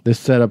too. This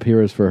setup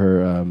here is for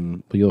her,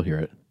 but you'll hear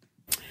it.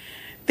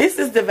 This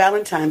is the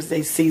Valentine's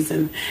Day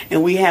season,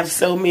 and we have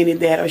so many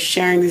that are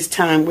sharing this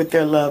time with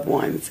their loved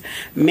ones,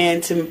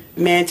 man to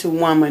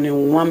woman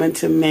and woman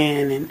to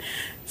man, and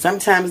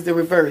sometimes the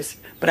reverse.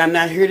 But I'm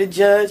not here to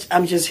judge.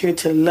 I'm just here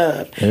to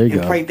love and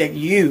pray that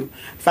you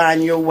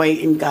find your way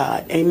in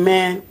God.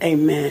 Amen.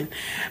 Amen.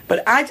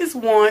 But I just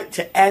want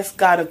to ask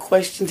God a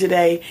question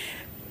today.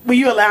 Will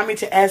you allow me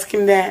to ask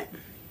him that?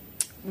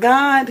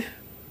 God,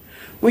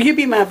 will you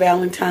be my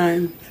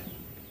Valentine?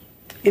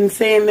 In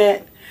saying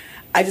that,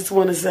 I just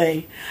want to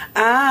say,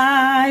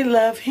 I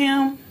love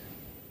him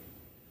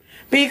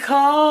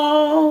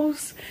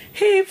because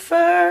he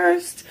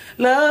first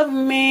loved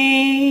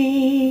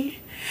me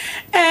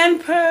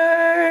and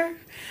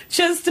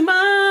purchased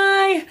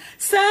my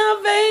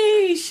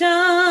salvation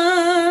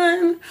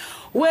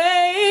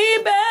way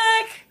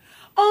back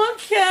on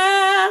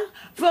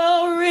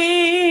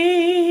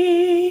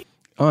Calvary.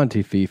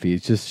 Aunty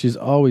FeeFee, she's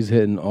always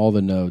hitting all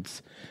the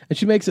notes, and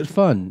she makes it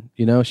fun.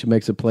 You know, she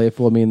makes it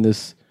playful. I mean,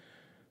 this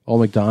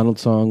Old MacDonald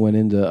song went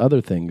into other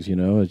things. You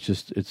know,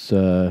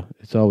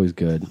 it's always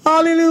good.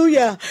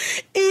 Hallelujah.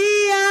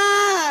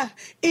 E-I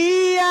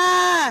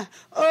E-I-O.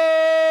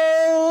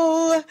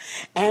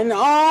 And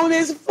on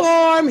his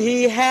farm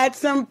he had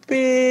some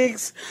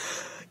pigs.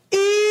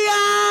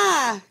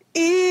 E-I-E-I-O.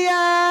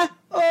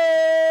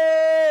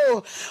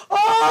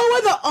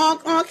 Oh, with an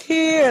unk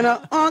here and an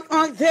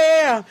unk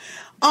there.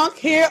 Unk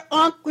here,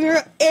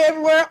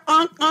 everywhere,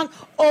 unk.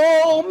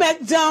 Old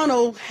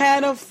MacDonald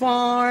had a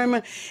farm.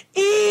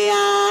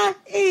 E-I-E-I-O.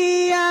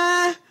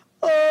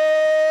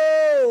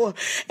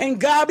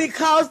 And God,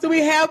 because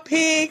we have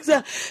pigs,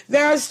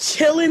 there's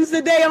chillings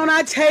today on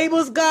our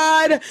tables,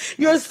 God.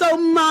 You're so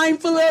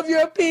mindful of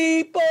your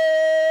people.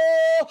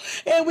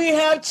 And we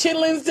have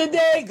chillings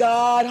today,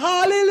 God.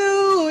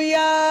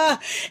 Hallelujah.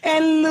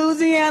 And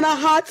Louisiana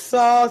hot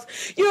sauce.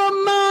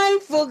 You're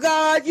mindful,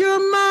 God.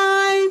 You're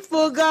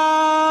mindful,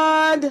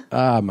 God.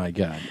 Oh, my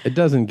God. It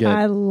doesn't get...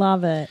 I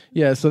love it.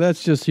 Yeah, so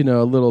that's just,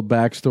 a little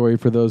backstory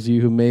for those of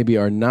you who maybe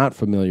are not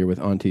familiar with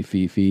Aunty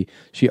FeeFee.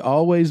 She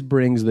always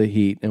brings the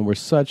heat, and we're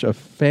such a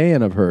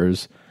fan of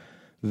hers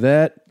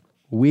that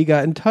we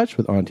got in touch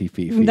with Aunty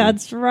FeeFee.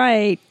 That's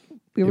right.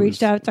 We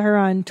reached out to her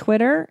on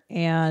Twitter,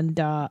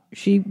 and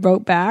she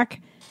wrote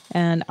back,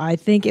 and I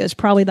think it was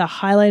probably the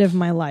highlight of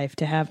my life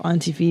to have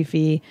Aunty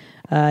FeeFee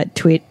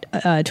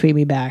tweet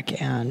me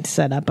back and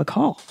set up a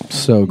call.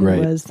 So great.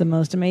 It was the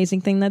most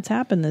amazing thing that's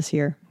happened this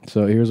year.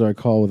 So here's our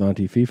call with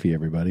Aunty FeeFee,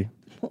 everybody.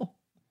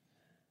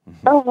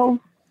 Oh.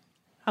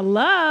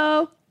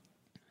 Hello.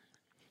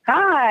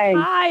 Hi.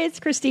 Hi, it's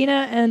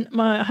Christina, and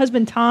my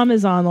husband Tom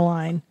is on the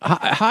line.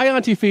 Hi,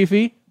 Aunty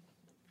FeeFee.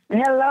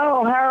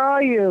 Hello, how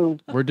are you?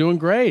 We're doing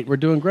great.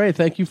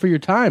 Thank you for your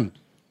time.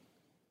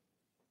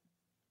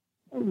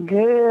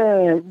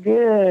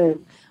 Good.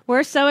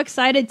 We're so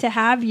excited to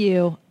have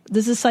you.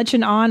 This is such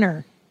an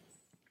honor.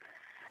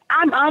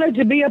 I'm honored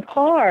to be a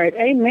part.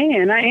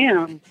 Amen, I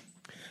am.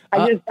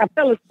 I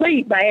fell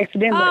asleep by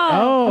accident.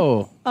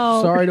 Oh.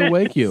 Sorry to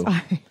wake you.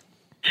 Sorry.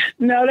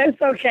 No,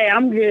 that's okay.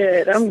 I'm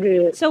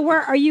good. So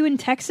where are you in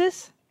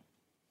Texas?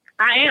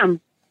 I am.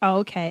 Oh,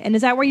 okay. And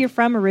is that where you're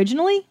from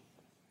originally?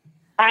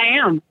 I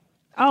am.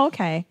 Oh,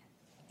 okay.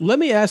 Let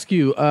me ask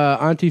you,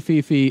 Aunty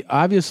FeeFee,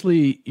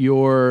 obviously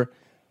your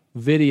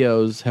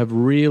videos have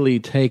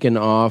really taken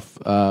off.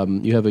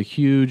 You have a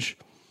huge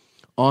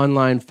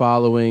online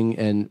following,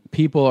 and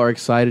people are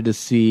excited to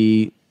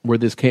see where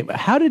this came.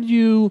 How did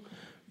you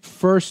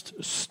first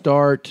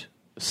start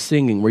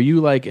singing? Were you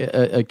like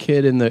a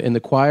kid in the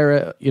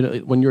choir,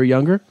 when you were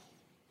younger?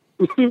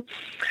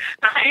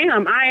 I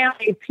am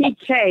a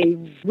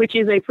PK, which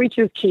is a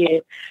preacher's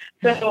kid.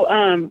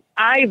 So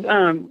I've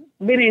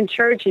been in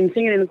church and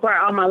singing in the choir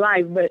all my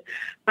life. But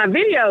my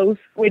videos,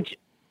 which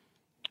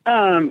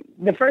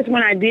the first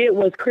one I did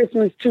was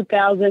Christmas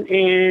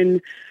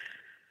 2014,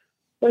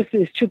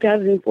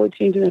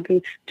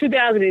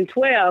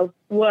 2012,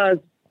 was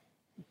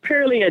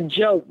purely a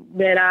joke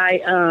that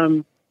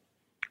I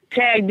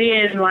tagged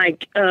in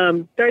like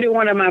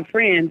 31 of my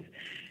friends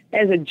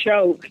as a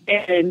joke.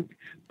 And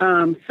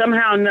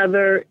somehow or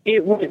another,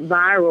 it went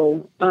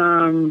viral.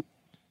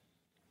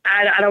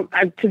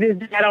 To this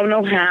day, I don't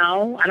know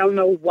how. I don't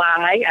know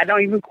why. I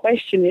don't even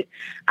question it.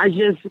 I'm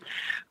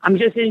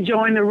just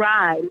enjoying the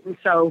ride. And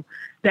so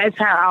that's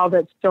how all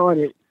that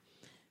started.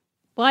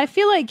 Well, I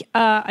feel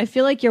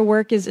like your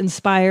work is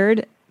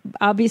inspired.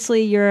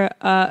 Obviously, you're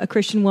a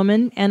Christian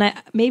woman, and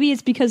maybe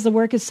it's because the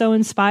work is so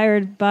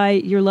inspired by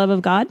your love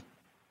of God.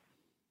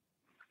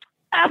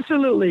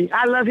 Absolutely,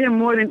 I love Him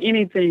more than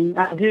anything.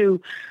 I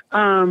do,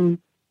 and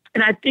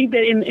I think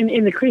that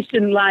in the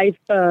Christian life,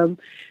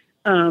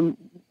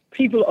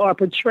 people are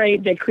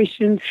portrayed that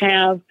Christians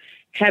have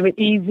it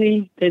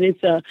easy, that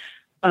it's a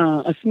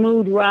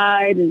smooth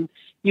ride, and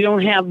you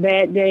don't have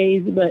bad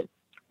days, but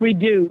we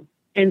do.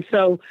 And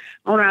so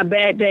on our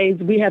bad days,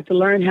 we have to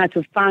learn how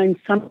to find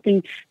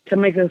something to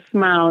make us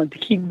smile and to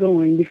keep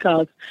going,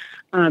 because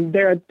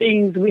there are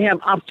things, we have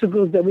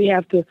obstacles that we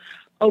have to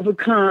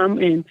overcome,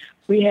 and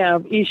we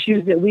have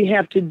issues that we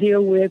have to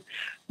deal with,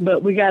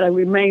 but we got to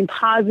remain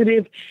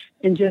positive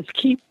and just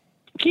keep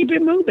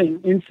it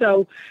moving. And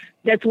so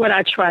that's what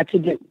I try to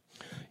do.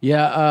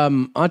 Yeah,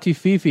 Aunty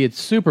FeeFee, it's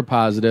super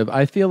positive.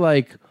 I feel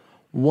like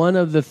one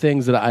of the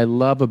things that I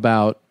love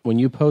about when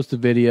you post a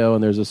video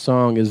and there's a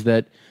song is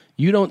that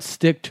you don't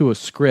stick to a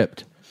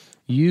script.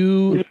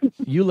 You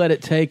let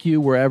it take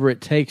you wherever it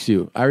takes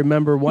you. I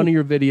remember one of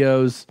your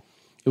videos,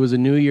 it was a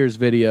New Year's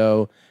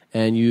video,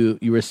 and you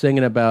were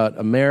singing about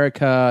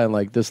America and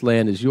like this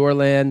land is your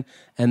land,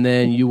 and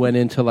then you went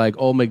into like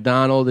Old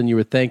MacDonald and you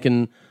were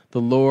thanking the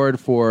Lord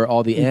for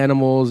all the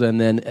animals, and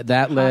then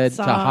that led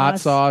to hot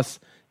sauce.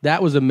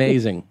 That was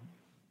amazing.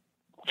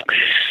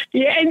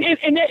 Yeah,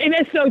 and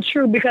that's so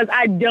true, because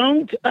I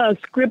don't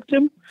script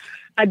them.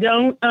 I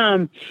don't.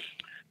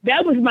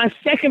 That was my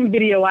second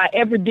video I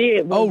ever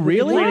did. Oh,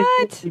 really?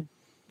 What? It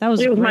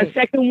was great. My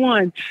second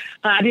one.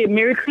 I did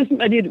Merry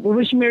Christmas. I did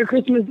Wish You Merry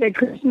Christmas at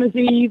Christmas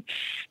Eve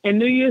and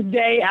New Year's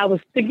Day. I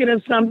was thinking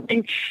of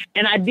something,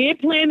 and I did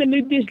plan the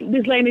new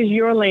This Land Is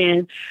Your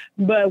Land.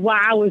 But while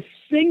I was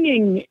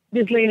singing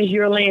This Land Is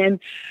Your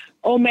Land,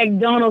 Old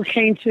McDonald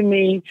came to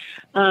me.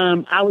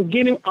 I was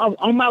getting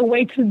on my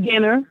way to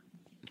dinner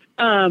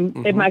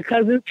at my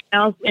cousin's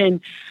house,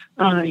 and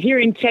here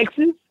in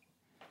Texas,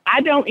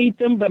 I don't eat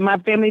them, but my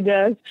family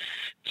does.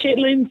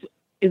 Chitlins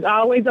is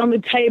always on the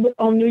table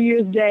on New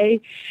Year's Day,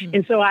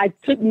 and so I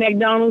took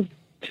McDonald's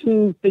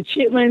to the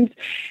chitlins,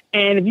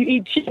 and if you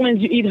eat chitlins,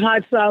 you eat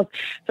hot sauce.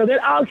 So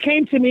that all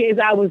came to me as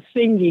I was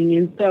singing,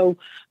 and so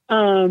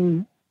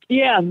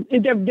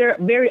they're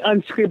very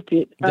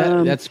unscripted.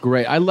 That's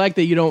great. I like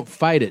that you don't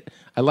fight it.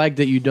 I like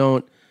that you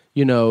don't,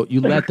 you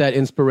let that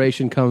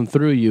inspiration come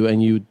through you,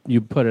 and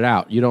you put it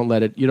out. You don't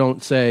let it. You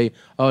don't say,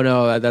 "Oh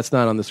no, that's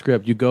not on the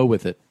script." You go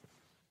with it.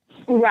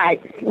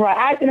 Right.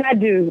 I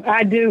do.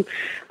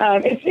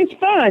 It's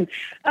fun.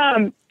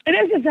 And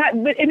it's just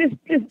not, but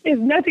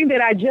it's nothing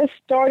that I just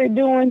started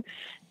doing.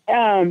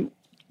 I'm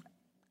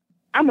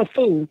a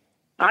fool.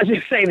 I'll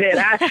just say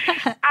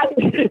that.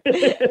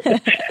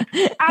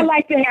 I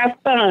like to have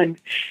fun,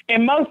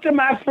 and most of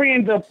my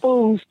friends are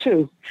fools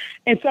too,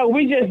 and so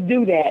we just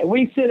do that.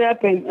 We sit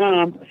up and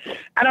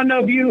I don't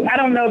know if you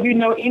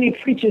know any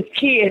preacher's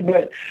kid,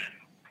 but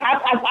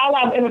all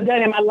I've ever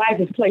done in my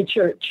life is play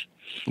church.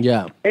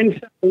 Yeah,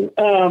 and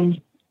so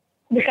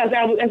because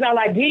that's all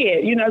I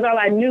did. That's all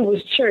I knew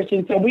was church,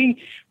 and so when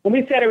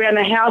we sat around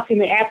the house in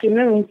the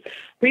afternoon,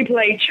 we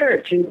played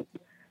church, and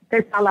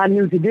that's all I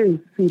knew to do,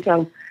 and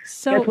so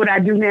that's what I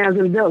do now as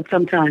an adult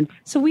sometimes.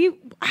 So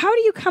how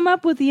do you come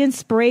up with the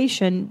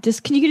inspiration?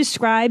 Can you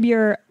describe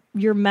your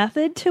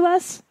method to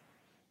us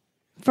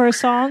for a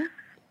song?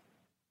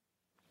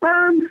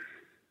 I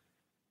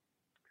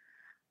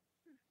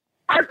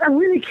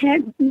really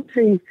can't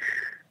see.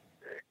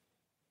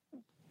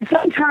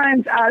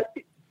 Sometimes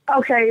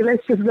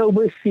let's just go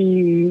with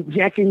the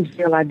Jack and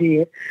Jill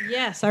idea.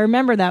 Yes, I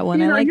remember that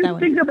one. I like that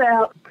one.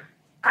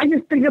 I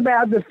just think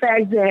about the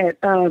fact that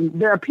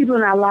there are people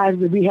in our lives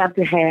that we have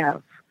to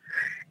have.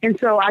 And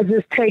so I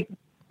just take,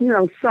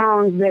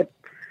 songs that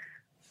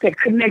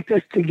connect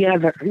us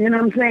together. You know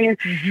what I'm saying?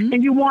 Mm-hmm.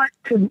 And you want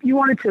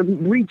it to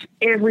reach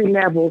every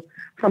level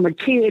from a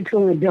kid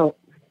to an adult.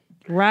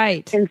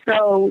 Right. And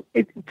so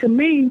to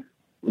me,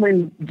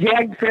 when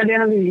Jack fell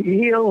down the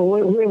hill, or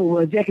whoever it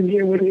was, Jack and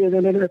Jill,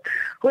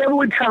 whoever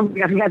would come,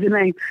 I forgot the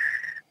name,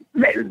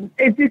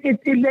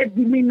 it let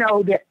me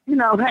know that,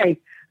 hey,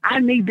 I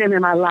need them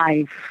in my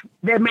life.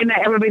 That may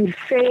not ever been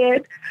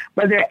said,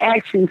 but their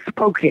actions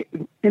spoke it.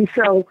 And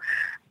so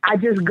I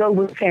just go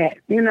with that.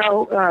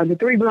 The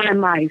three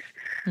blind mice.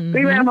 Mm-hmm.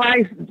 Three blind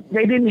mice,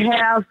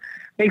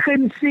 they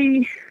couldn't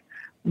see,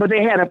 but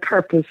they had a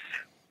purpose.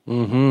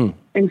 Mm-hmm.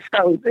 And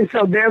so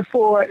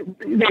therefore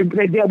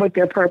they dealt with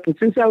their purpose.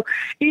 And so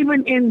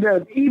even in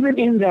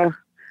the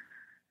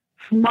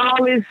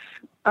smallest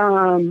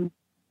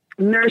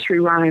nursery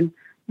rhyme,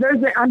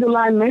 there's an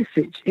underlying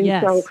message.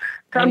 And so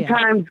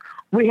sometimes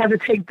we have to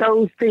take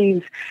those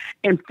things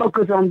and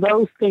focus on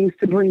those things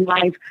to bring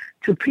life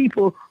to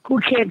people who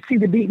can't see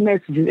the deep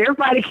messages.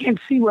 Everybody can't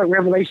see what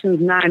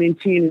Revelations 9 and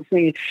 10 is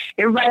saying.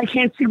 Everybody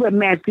can't see what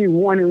Matthew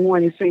 1 and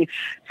 1 is saying.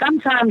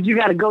 Sometimes you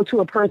got to go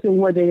to a person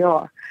where they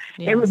are.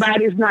 Yes.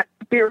 Everybody is not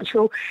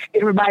spiritual.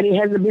 Everybody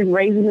hasn't been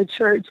raised in the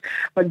church,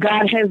 but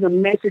God has a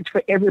message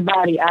for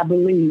everybody, I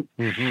believe.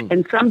 Mm-hmm.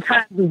 And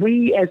sometimes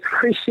we as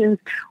Christians,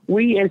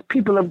 we as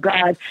people of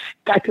God,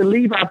 got to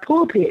leave our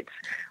pulpits.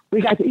 We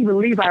got to even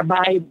leave our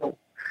Bible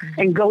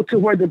and go to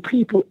where the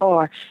people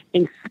are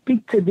and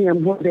speak to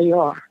them where they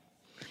are,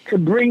 to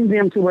bring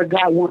them to where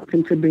God wants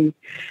them to be.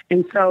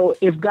 And so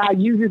if God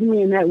uses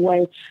me in that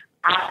way,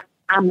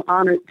 I'm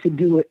honored to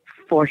do it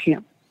for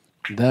him.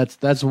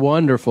 That's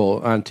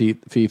wonderful, Auntie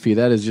FeeFee.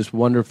 That is just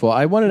wonderful.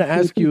 I wanted to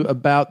ask you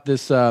about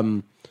this,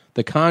 the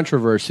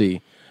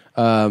controversy.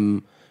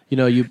 You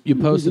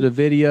posted a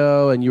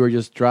video and you were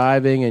just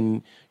driving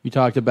and you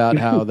talked about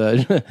how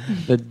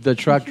the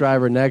truck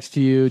driver next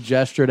to you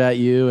gestured at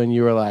you and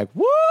you were like,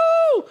 woo!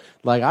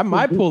 Like, I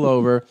might pull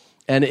over.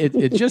 And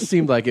it just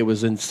seemed like it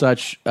was in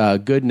such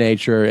good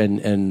nature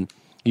and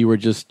you were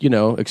just,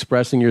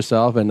 expressing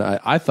yourself. And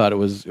I thought it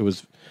was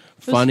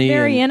funny. It was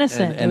very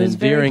innocent. And it was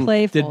endearing.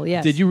 Very playful,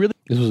 yes. Did you really?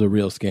 This was a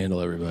real scandal,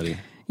 everybody.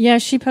 Yeah,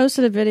 she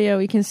posted a video.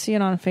 You can see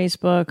it on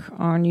Facebook,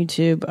 on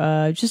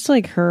YouTube, just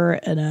like her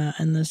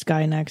and this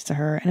guy next to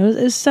her. And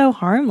it was so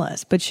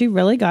harmless, but she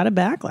really got a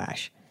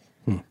backlash.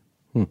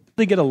 Did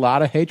they get a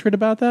lot of hatred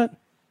about that?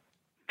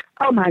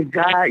 Oh, my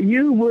God.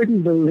 You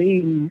wouldn't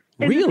believe.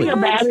 Really? The thing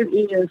about it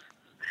is,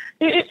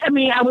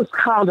 I was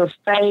called a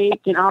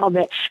fake and all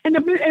that. And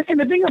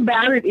the thing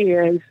about it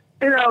is,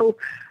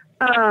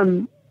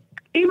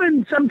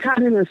 even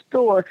sometimes in a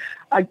store,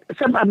 a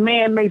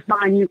man may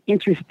find you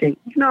interesting.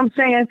 You know what I'm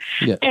saying?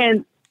 Yeah.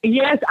 And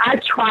yes, I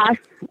try.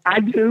 I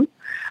do.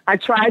 I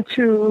try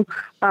to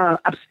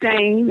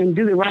abstain and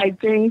do the right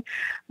thing.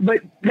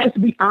 But let's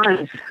be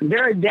honest.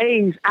 There are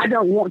days I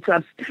don't want to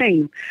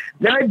abstain.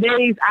 There are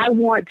days I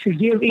want to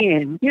give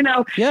in,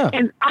 Yeah.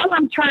 And all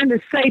I'm trying to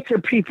say to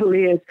people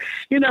is,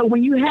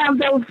 when you have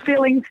those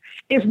feelings,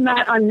 it's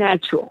not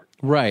unnatural.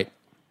 Right.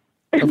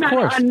 It's Of not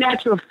course. an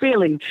unnatural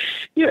feeling.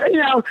 You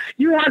know,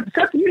 you have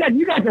something.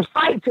 You got to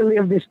fight to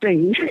live this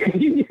thing.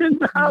 You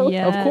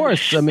know? Of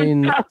course. I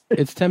mean,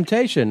 it's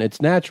temptation.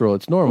 It's natural.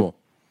 It's normal.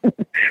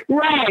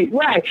 Right.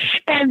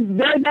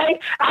 And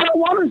I don't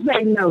want to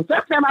say no.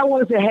 Sometimes I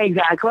want to say, hey,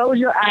 God, close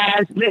your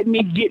eyes. Let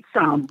me get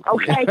some,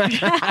 okay?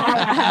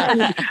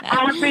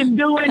 I've been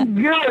doing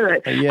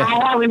good. Yeah.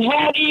 I haven't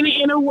had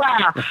any in a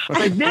while.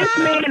 But this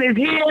man is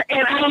here,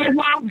 and I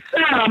want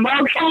some,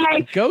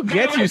 okay? Go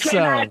get you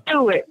Can I some.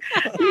 do it?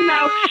 You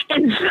know?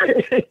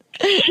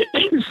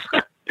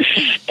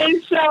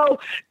 And so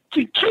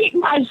to keep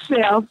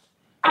myself,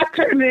 I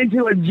turn it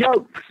into a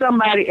joke for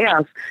somebody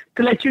else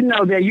to let you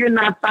know that you're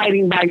not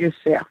fighting by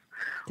yourself.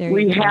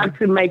 We have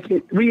to make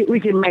it. We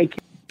can make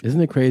it.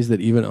 Isn't it crazy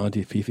that even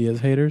Auntie FeeFee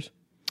has haters?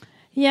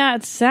 Yeah,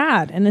 it's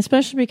sad. And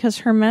especially because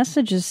her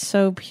message is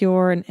so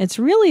pure and it's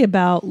really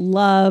about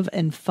love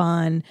and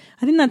fun.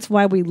 I think that's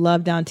why we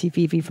loved Auntie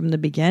FeeFee from the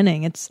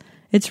beginning. It's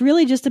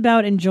really just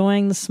about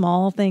enjoying the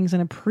small things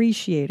and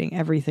appreciating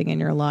everything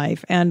in your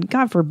life. And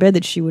God forbid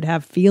that she would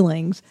have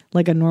feelings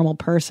like a normal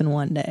person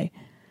one day.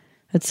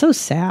 It's so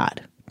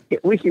sad.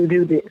 We can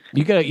do this.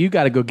 You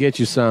got to go get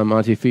you some,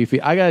 Auntie FeeFee.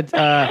 I got.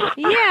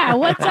 Yeah,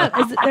 what's up?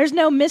 There's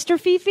no Mr.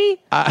 FeeFee?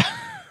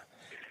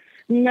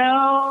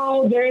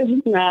 No, there's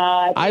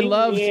not.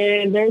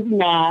 There's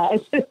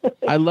not.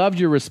 I loved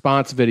your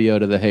response video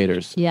to the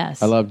haters.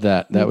 Yes. I loved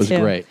that. That was too.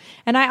 great.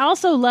 And I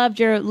also loved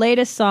your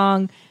latest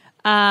song.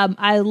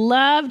 I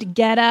loved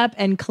Get Up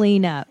and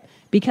Clean Up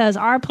because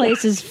our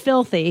place is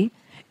filthy.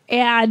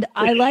 And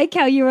I like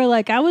how you were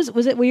like,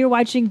 was it when you were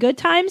watching Good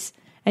Times?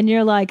 And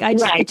you're like,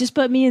 it just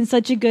put me in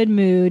such a good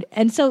mood.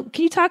 And so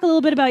can you talk a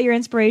little bit about your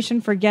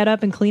inspiration for Get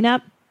Up and Clean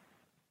Up?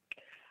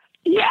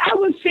 Yeah, I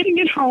was sitting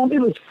at home.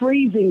 It was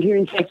freezing here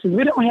in Texas.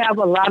 We don't have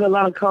a lot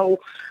of cold,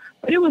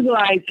 but it was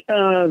like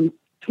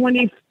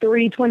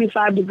 23,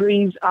 25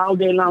 degrees all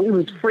day long. It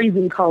was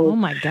freezing cold. Oh,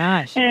 my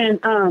gosh. And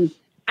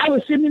I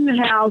was sitting in the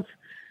house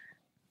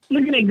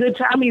looking at Good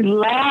Times. I mean,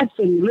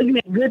 laughing, looking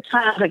at Good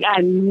Times like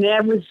I'd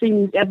never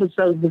seen these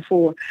episodes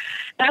before.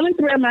 And I looked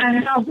around my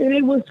house, and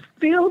it was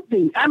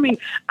filthy. I mean,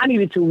 I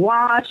needed to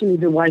wash. I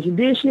needed to wash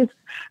dishes.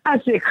 I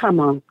said, come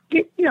on,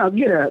 get up,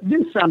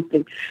 do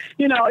something.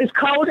 You know, it's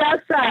cold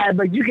outside,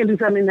 but you can do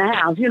something in the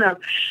house, you know.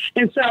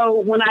 And so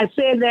when I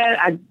said that,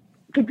 I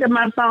picked up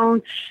my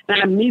phone,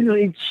 and I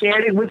immediately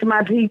shared it with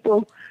my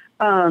people.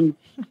 I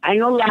ain't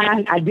gonna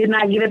lie, I did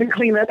not get up and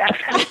clean up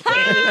after I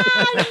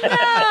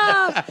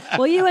said it.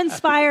 Well, you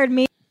inspired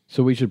me.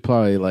 So we should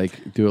probably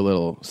do a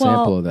little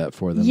sample of that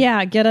for them.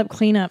 Yeah, Get Up,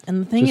 Clean Up.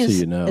 And the thing Just is,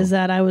 so you know. is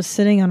that I was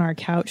sitting on our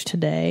couch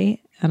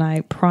today, and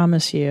I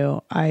promise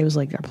you, I was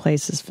like, our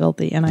place is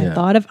filthy. And I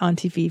thought of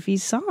Auntie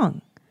FeeFee's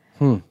song,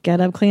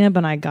 Get Up, Clean Up,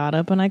 and I got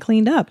up and I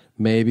cleaned up.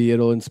 Maybe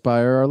it'll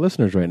inspire our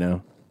listeners right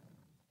now.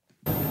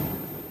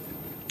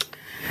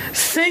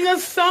 Sing a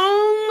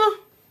song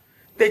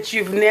that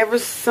you've never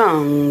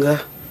sung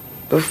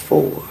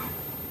before.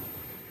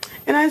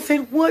 And I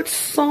said, what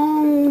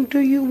song do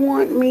you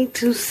want me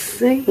to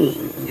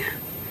sing?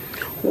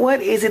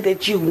 What is it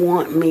that you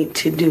want me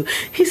to do?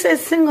 He said,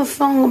 sing a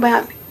song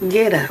about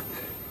get up,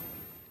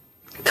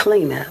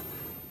 clean up,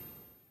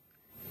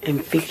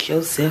 and fix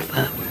yourself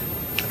up.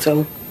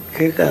 So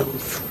here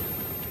goes.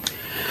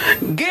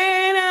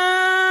 Get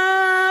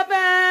up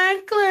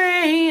and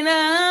clean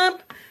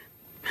up,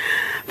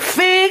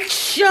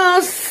 fix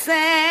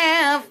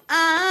yourself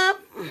up.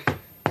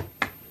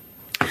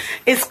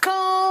 It's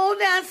cold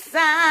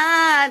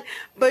outside,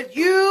 but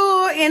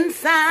you're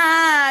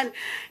inside.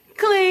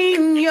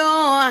 Clean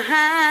your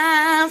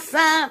house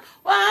up.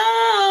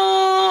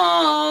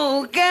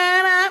 Whoa,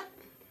 get up,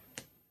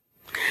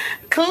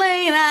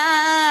 clean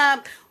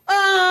up.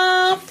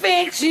 Oh,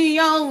 fix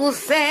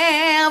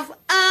yourself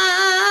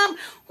up.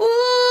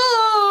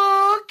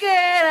 Ooh,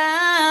 get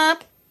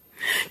up,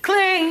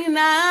 clean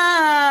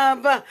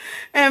up,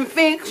 and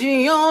fix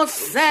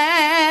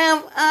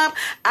yourself up.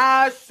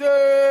 I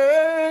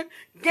said,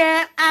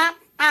 get up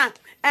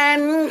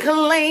and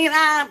clean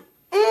up.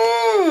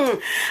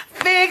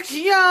 Fix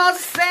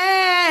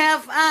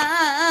yourself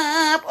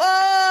up.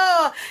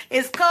 Oh,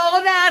 it's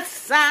cold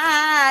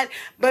outside,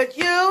 but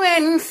you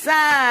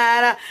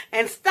inside.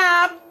 And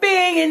stop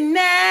being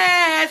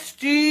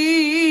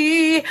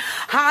nasty.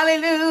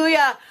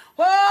 Hallelujah.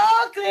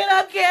 Oh, clean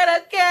up, get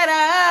up,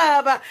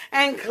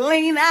 and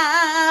clean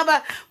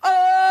up.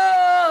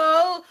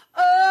 Oh,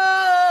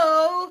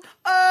 oh,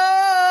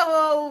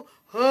 oh,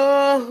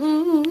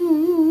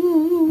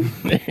 oh.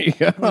 There you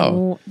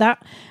go.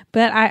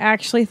 But I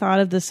actually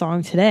thought of this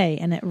song today,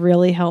 and it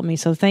really helped me.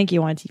 So thank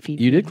you, Auntie FeeFee.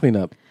 You did clean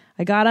up.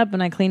 I got up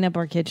and I cleaned up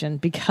our kitchen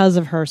because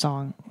of her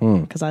song.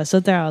 Because I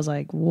stood there, I was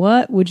like,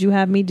 what would you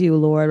have me do,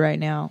 Lord, right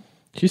now?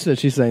 She said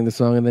she sang the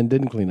song and then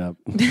didn't clean up.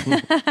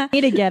 I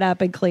need to get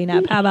up and clean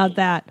up. How about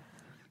that?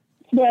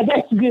 Well,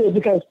 that's good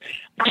because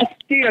I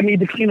still need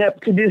to clean up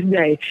to this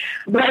day.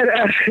 But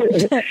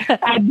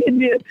I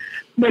did it.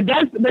 But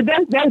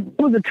that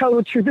was the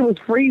total truth. It was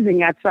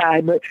freezing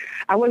outside, but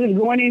I wasn't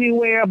going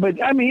anywhere.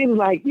 But I mean, it was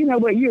like, you know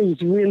what? You're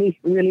just really,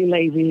 really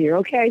lazy here,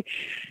 okay?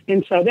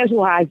 And so that's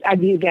why I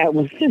did that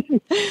one.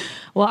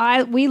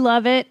 Well, we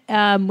love it.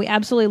 We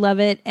absolutely love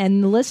it.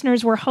 And the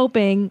listeners were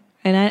hoping.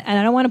 And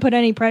I don't want to put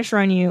any pressure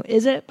on you.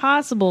 Is it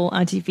possible,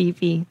 Auntie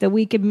FeeFee, that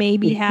we could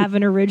maybe have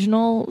an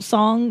original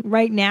song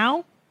right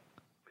now?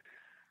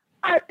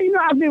 I've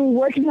been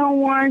working on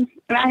one,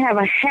 and I have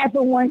a half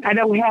of one. I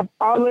don't have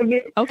all of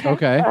it.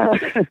 Okay.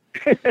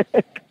 Do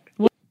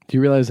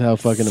you realize how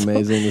fucking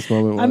amazing this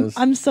moment was?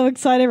 I'm so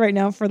excited right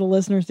now for the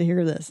listeners to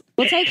hear this.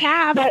 We'll take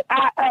half. But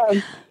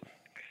I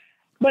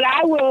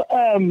will.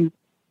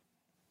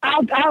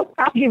 I'll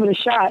give it a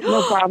shot.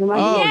 No problem.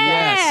 Oh,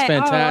 yes.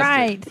 Fantastic. All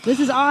right. This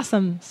is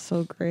awesome.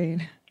 So great.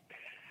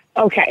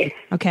 Okay.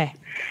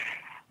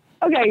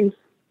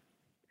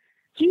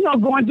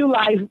 Going through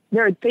life,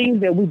 there are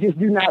things that we just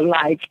do not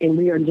like and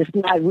we are just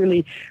not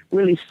really,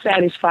 really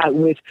satisfied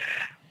with.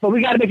 But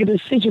we got to make a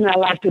decision in our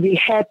life to be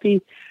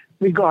happy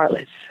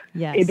regardless.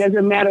 Yes. It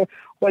doesn't matter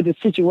what the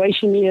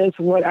situation is,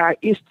 what's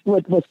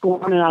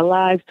going on in our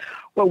lives,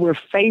 what we're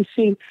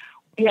facing.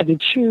 We have to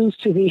choose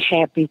to be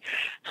happy.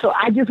 So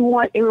I just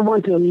want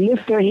everyone to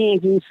lift their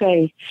hands and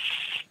say,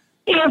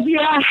 if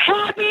you're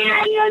happy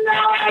and you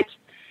know it,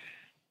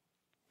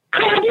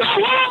 clap your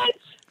hands.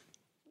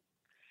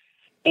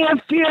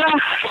 If you're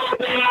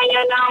happy and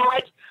you know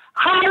it,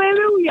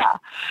 hallelujah,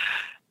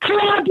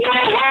 clap your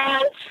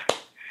hands.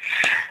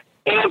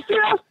 If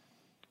you're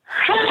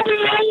happy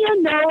and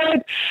you know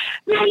it,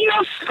 then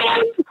your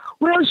faith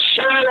will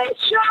surely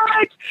show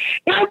it.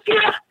 If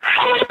you're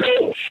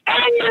happy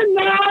and you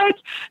know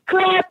it,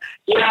 clap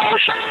your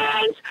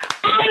hands.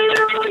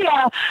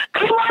 Hallelujah.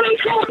 Come on and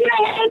clap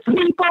your hands,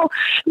 people.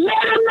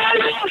 Let them know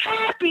you're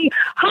happy.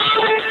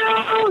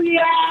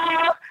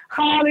 Hallelujah.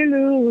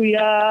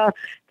 Hallelujah.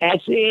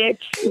 That's it.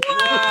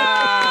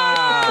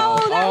 Wow.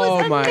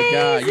 Oh my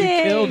God. You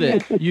killed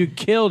it. You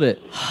killed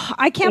it.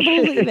 I can't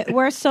believe it.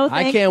 We're so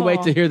thankful. I can't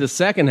wait to hear the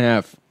second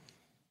half.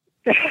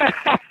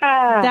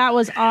 That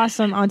was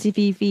awesome, Auntie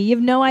FeeFee. You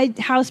have no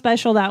idea how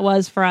special that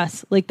was for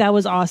us. Like, that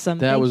was awesome.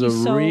 That Thank was you a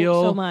so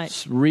real,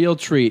 much. real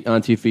treat,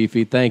 Auntie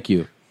FeeFee. Thank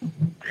you.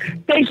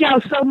 Thank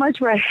y'all so much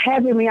for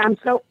having me. I'm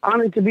so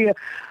honored to be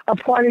a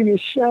part of your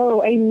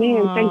show.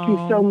 Amen. Aww. Thank you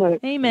so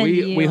much.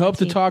 Amen. We hope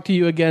to talk to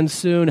you again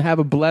soon. Have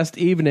a blessed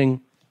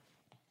evening.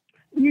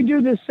 You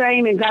do the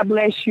same, and God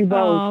bless you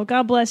both. Oh,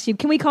 God bless you.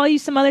 Can we call you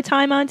some other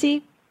time,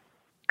 Auntie?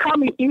 Call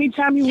me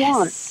anytime you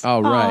want.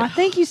 All right. Aw,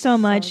 thank you so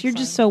much. You're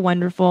just so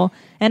wonderful.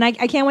 And I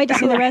can't wait to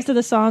see the rest of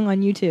the song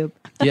on YouTube.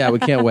 Yeah, we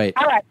can't wait.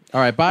 All right.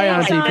 All right. Bye,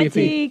 Auntie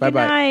FeeFee. Good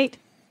Bye-bye. night.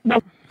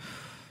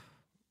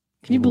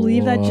 Can you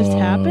believe that just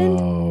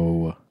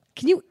happened?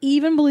 Can you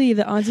even believe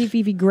that Auntie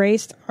FeeFee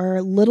graced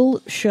our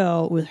little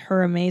show with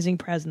her amazing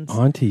presence?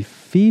 Auntie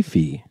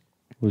FeeFee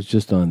was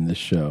just on this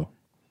show.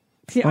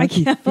 See, I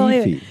can't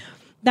believe it.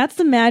 That's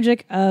the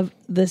magic of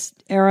this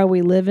era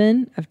we live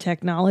in, of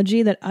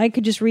technology, that I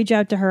could just reach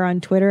out to her on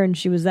Twitter and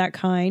she was that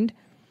kind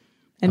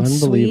and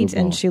sweet,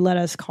 and she let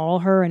us call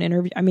her and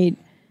interview. I mean,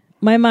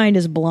 my mind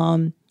is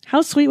blown.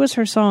 How sweet was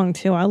her song,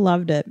 too? I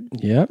loved it.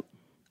 Yep.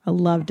 I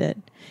loved it.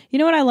 You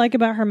know what I like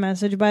about her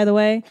message, by the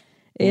way,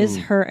 is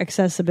her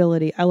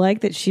accessibility. I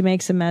like that she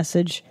makes a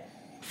message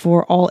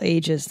for all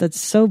ages. That's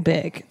so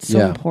big. It's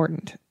so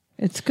important.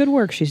 It's good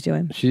work she's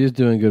doing. She is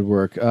doing good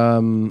work.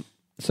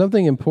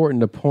 Something important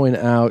to point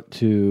out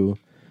to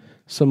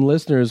some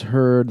listeners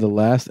heard the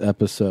last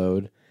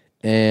episode,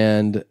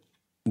 and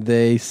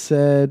they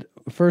said,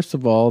 first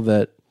of all,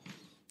 that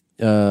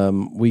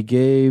we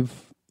gave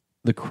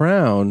the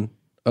crown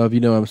of, you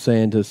know what I'm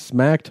saying, to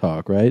Smack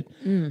Talk, right?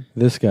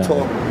 This guy.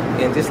 Talk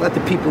and just let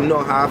the people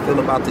know how I feel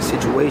about the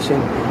situation.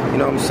 You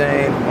know what I'm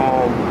saying?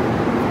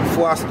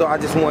 Before I start,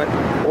 I just want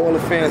all the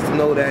fans to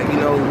know that, you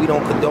know, we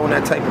don't condone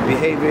that type of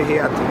behavior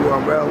here at the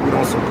URL. We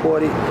don't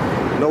support it.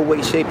 No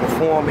way, shape, or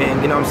form.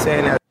 And, you know what I'm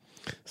saying?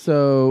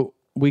 So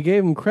we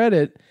gave him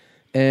credit,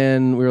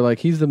 and we were like,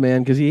 he's the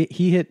man, because he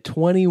hit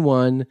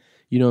 21,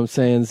 you know what I'm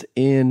saying,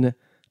 in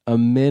a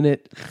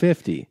minute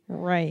 50.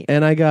 Right.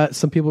 And I got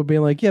some people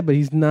being like, yeah, but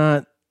he's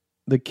not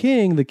the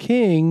king. The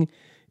king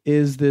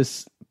is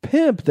this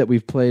pimp that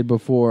we've played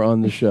before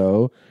on the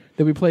show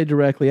that we played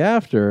directly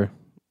after.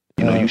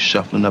 You know, you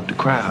shuffling up the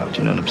crowd,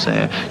 you know what I'm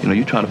saying? You know,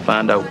 you trying to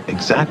find out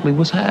exactly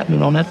what's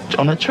happening on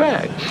that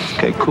track.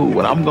 Okay, cool.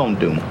 What I'm going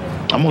to do,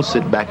 I'm going to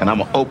sit back and I'm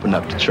going to open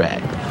up the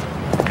track. You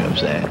know what I'm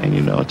saying? And,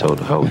 you know, I told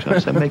the host, I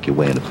said, make your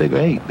way in the figure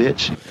 8,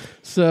 bitch.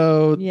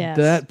 So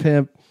that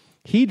pimp,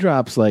 he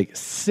drops like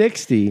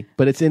 60,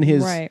 but it's in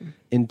his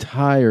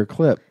entire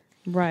clip.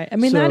 Right. I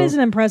mean, that isn't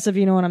impressive,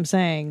 you know what I'm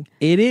saying?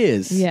 It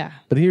is. Yeah.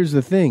 But here's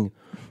the thing.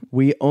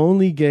 We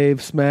only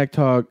gave Smack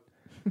Talk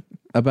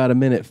about a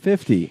minute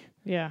 50.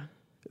 Yeah.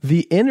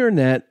 The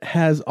internet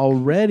has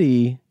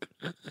already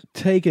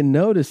taken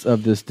notice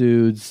of this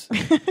dude's,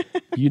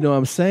 you know what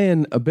I'm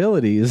saying,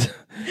 abilities.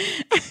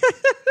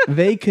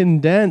 they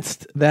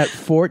condensed that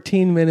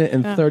 14-minute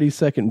and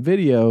 30-second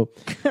video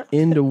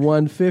into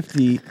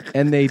 150,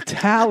 and they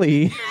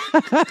tally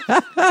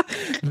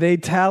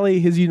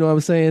his you know what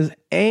I'm saying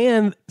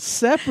and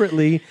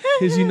separately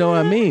his you know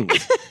what I mean.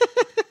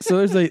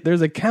 So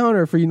there's a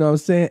counter for you know what I'm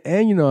saying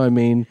and you know what I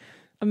mean.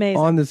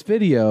 Amazing. On this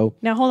video.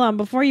 Now, hold on.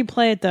 Before you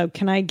play it, though,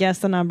 can I guess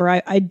the number?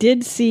 I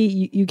did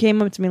see, you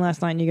came up to me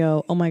last night and you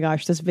go, oh my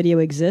gosh, this video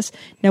exists.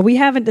 Now, we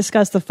haven't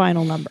discussed the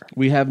final number.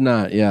 We have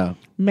not, yeah.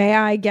 May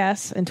I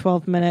guess in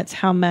 12 minutes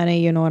how many,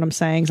 you know what I'm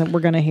saying, that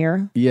we're going to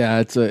hear? Yeah,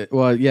 it's a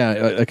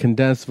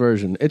condensed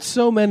version. It's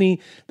so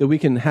many that we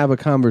can have a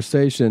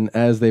conversation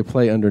as they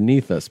play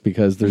underneath us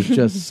because there's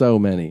just so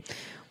many.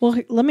 Well,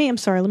 let me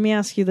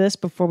ask you this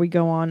before we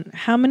go on.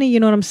 How many, you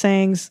know what I'm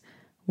saying,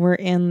 were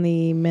in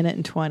the minute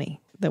and 20?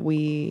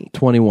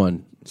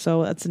 21.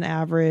 So that's an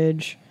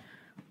average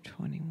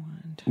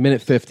 21.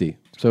 Minute 50.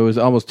 So it was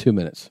almost 2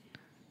 minutes.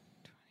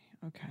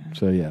 Okay.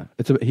 So yeah,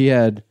 he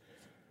had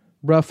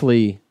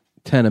roughly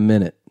 10 a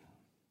minute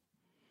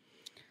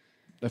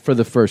for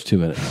the first 2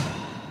 minutes.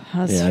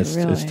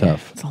 It's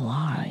tough. It's a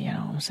lot, you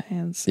know what I'm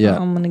saying? So yeah.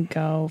 I'm going to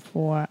go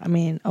for,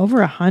 over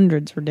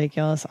 100's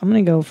ridiculous. I'm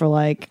going to go for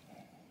like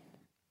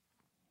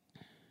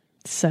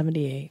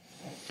 78.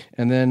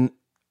 And then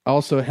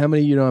also, how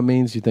many you know what I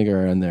means you think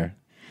are in there?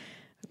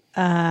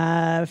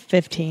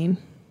 15.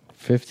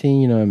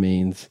 15, you know what I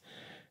means.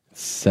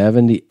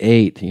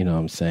 78, you know what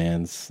I'm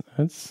saying.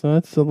 That's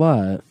a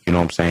lot. You know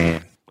what I'm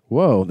saying?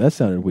 Whoa, that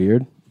sounded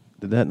weird.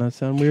 Did that not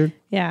sound weird?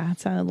 Yeah, it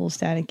sounded a little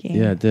staticky.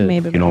 Yeah, it did.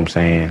 Maybe you know what I'm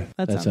saying?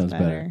 That sounds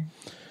better.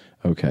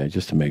 Okay,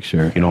 just to make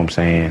sure. You know what I'm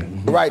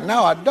saying? Right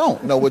now, I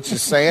don't know what you're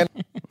saying.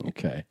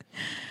 Okay.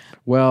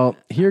 Well,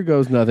 here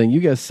goes nothing.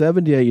 You got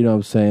 78, you know what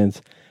I'm saying.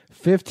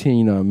 15,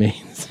 you know what I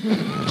means.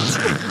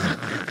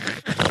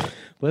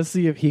 Let's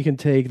see if he can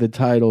take the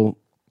title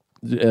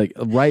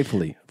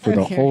rightfully for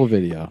the whole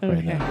video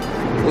right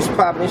now. What's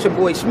poppin'? It's your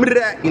boy Schmidt.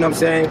 You know what I'm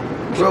saying?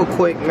 Real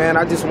quick, man,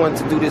 I just wanted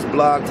to do this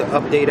blog to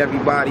update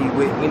everybody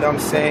with, you know what I'm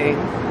saying?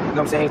 You know what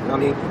I'm saying? You know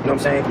what I'm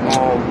saying? You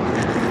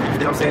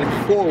know what I'm saying?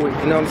 Forward,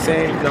 you know what I'm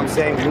saying? You know what I'm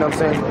saying? You know what I'm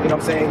saying? You know what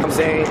I'm saying? You know what I'm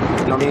saying? You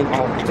know what I mean? You know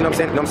what I'm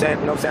saying? You know what I'm saying?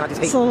 You know what I'm saying? I just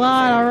hate it's a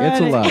lot already. It's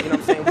a lot. You know what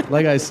I'm saying?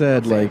 Like I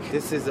said, like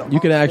you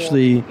can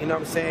actually you know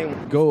what I'm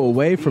saying? go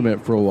away from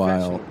it for a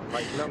while.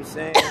 Like, you know what I'm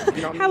saying?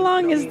 You know How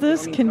long is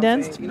this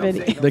condensed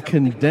video? The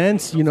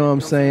condensed, you know what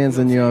I'm saying,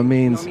 and you know what I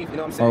means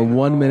are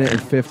 1 minute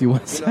and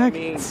 51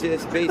 seconds.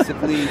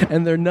 Basically,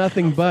 and they're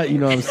nothing but, you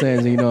know what I'm saying,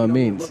 and you know what I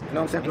means. You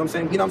know what I'm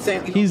saying? You know what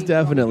I'm saying? He's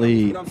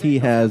definitely, he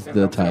has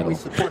the title.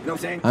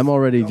 I'm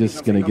already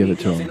just going to give it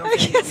to him.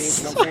 It's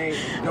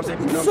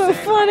so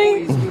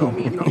funny.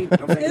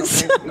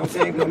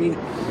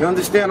 You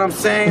understand what I'm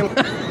saying? You know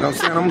what I'm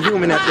saying? I'm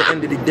human at the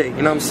end of the day.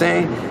 You know what I'm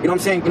saying? You know what I'm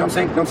saying? You know what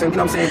I'm saying? You know what I'm saying? You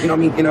know what I'm saying? You know what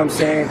I mean? You know what I'm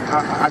saying?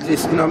 I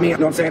just, you know what I mean? You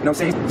know what I'm saying? You know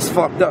what I'm saying? It's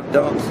fucked up,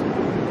 dogs. You know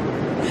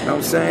what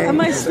I'm saying? And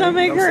my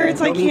stomach hurts.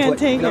 I can't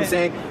take it. You know what I'm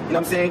saying?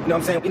 You know what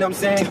I'm saying? You know what I'm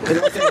saying? You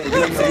know what I'm saying? You know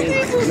what I'm saying?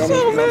 You know what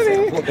I'm saying?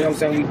 You know what I'm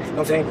saying? You know what I'm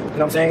saying? You know what I'm saying? You know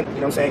what I'm saying? You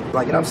know what I'm saying?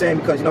 Like, you know what I'm saying?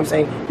 Because, you know what I'm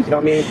saying? You know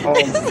what I mean?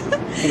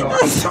 You know,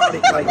 I'm sorry.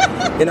 Like,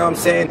 you know what I'm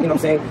saying? You know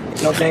what I'm saying? You know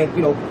what I'm saying?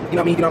 You know what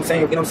I mean? You know what I'm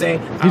saying? You know what I'm saying?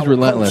 He's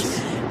relentless.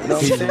 You know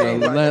what He's I'm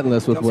saying?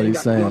 relentless with what he's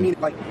saying.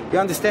 Like, you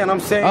understand what I'm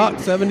saying? Oh,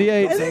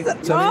 78,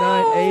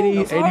 79, 80,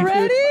 82,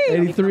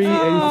 83,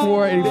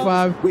 84,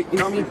 85. You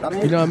know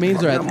what I mean?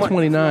 They're at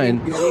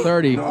 29,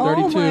 30, 32.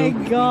 Oh my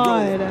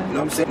God. You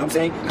know what I'm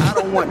saying? I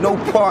don't want no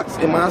parts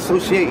in my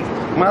association.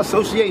 My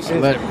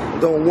association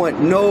don't want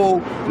no,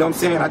 you know what I'm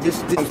saying?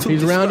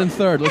 He's rounding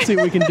third. Let's see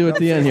what we can do at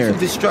the end here.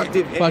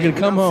 Destructive. Fucking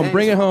come home.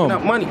 Bring it home.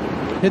 Money.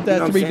 Hit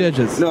that 3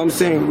 digits. You know what I'm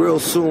saying? Real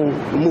soon,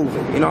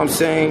 moving. You know what I'm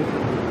saying?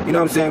 You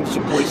know what I'm saying? It's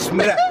your boy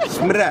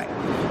Smidak.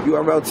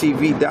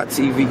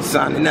 URLTV.tv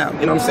signing out.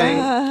 You know what I'm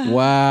saying?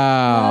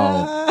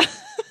 Wow.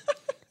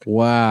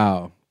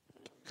 Wow.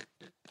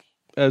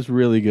 That's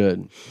really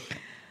good.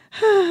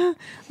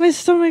 My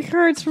stomach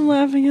hurts from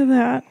laughing at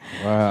that.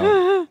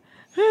 Wow.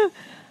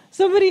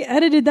 Somebody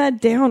edited that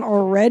down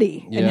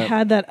already and Yep.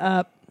 had that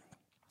up.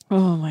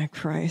 Oh my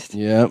Christ.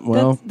 Yeah,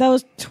 well. that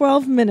was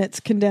 12 minutes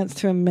condensed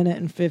to a minute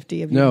and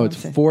 50 of you. No, it's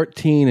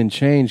 14 and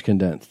change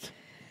condensed.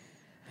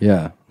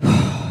 Yeah.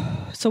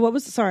 So what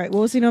was what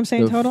was you know what I'm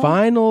saying The total?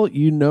 final,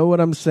 you know what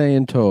I'm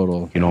saying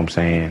total. You know what I'm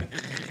saying?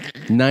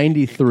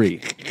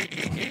 93.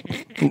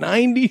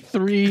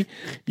 93,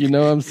 you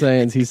know what I'm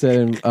saying? He said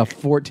in a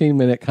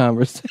 14-minute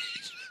conversation.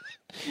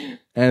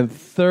 And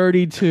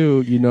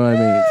 32, you know what I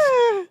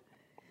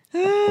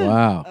mean?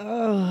 Wow.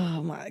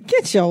 Oh my,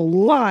 get your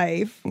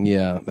life.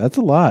 Yeah, that's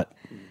a lot.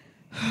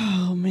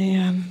 Oh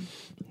man.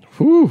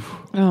 Whew.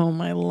 Oh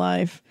my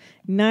life.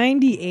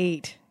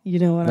 98. You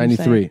know what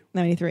 93. I'm saying?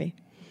 93.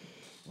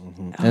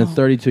 And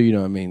 32, you know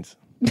what it means.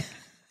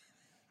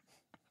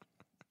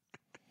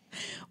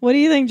 What do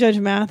you think Judge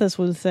Mathis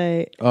would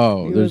say?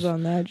 Oh, he was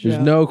on that show?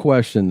 There's no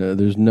question.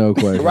 There's no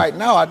question. Right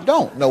now, I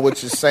don't know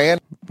what you're saying.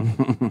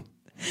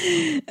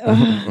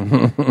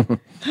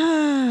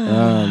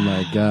 Oh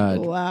my God.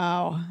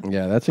 Wow.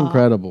 Yeah, that's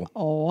incredible.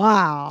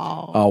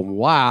 Wow. Oh,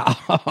 wow.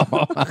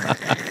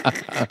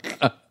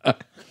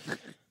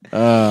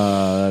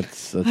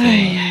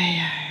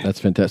 That's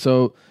fantastic.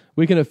 So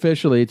we can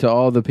officially, to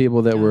all the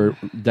people that were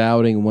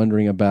doubting,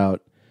 wondering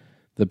about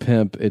the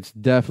pimp, it's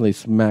definitely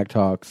smack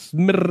talk.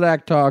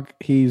 Smack talk.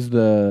 He's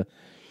the,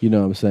 you know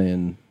what I'm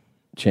saying,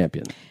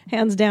 champion.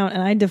 Hands down.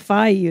 And I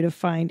defy you to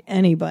find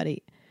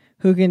anybody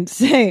who can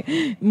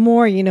say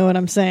more, you know what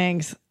I'm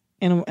saying,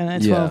 in a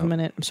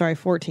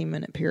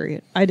 14-minute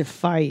period. I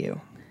defy you.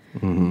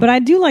 Mm-hmm. But I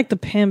do like the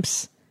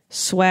pimp's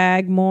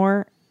swag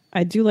more.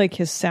 I do like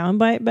his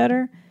soundbite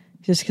better,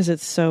 just because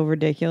it's so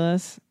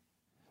ridiculous.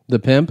 The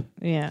pimp?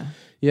 Yeah.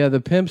 Yeah,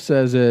 the pimp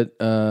says it.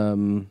 You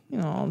know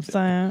what I'm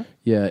saying?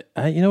 Yeah.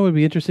 You know what would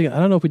be interesting? I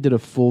don't know if we did a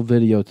full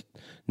video.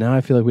 Now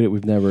I feel like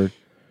we've never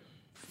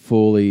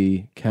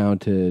fully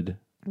counted.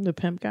 The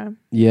pimp guy?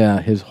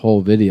 Yeah, his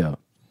whole video.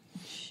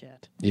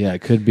 Shit. Yeah,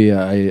 it could be.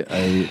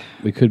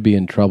 We could be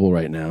in trouble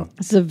right now.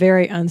 This is a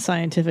very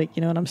unscientific,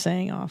 you know what I'm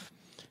saying, off.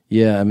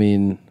 Yeah, I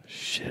mean,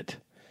 shit.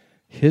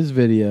 His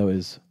video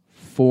is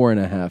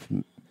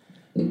 4.5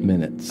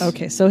 minutes.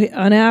 Okay, so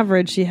on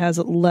average, he has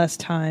less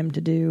time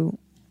to do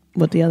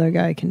what the other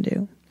guy can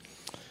do.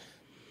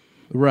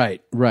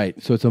 Right.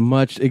 So it's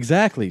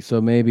a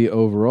so maybe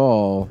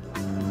overall,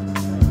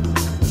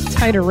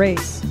 tighter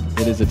race.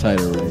 It is a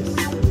tighter race.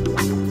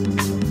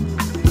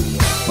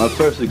 My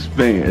first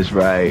experience,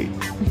 right,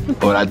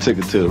 when I took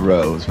it to the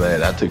roads,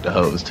 man, I took the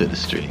hoes to the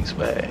streets,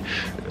 man.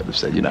 You know what I'm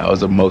saying? I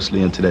was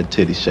mostly into that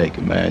titty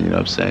shaking, man, you know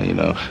what I'm saying?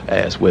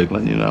 Ass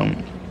wiggling,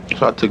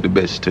 So I took the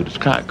bitch to the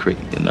concrete,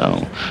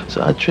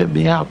 So I tripped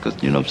me out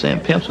because, you know what I'm saying,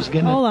 pimps was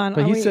getting Hold it. on.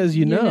 But he says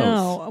you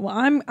know.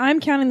 Well, I'm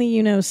counting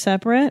the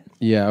separate.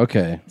 Yeah,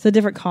 okay. It's a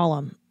different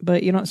column.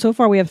 But, so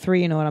far we have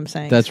 3, you know what I'm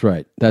saying? That's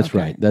right. That's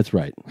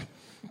right.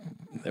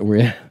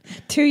 We're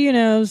 2 you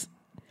knows.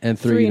 And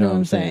 3 you know what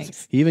I'm saying.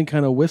 He even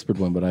kind of whispered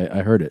one, but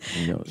I heard it.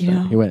 He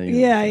went.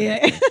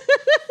 Yeah.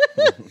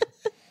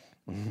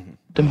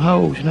 Them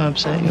hoes, you know what I'm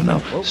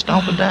saying?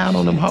 Stomping down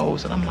on them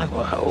hoes. And I'm like,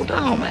 well, hold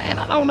on, man.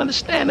 I don't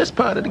understand this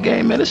part of the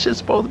game, man. This shit's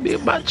supposed to be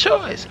about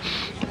choice.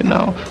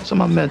 So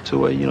my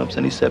mentor, you know what I'm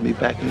saying, he set me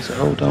back and he said,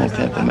 hold on,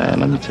 pimping,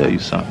 man. Let me tell you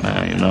something,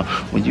 man.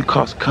 When you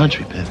cross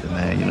country pimping,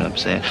 man, you know what I'm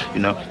saying?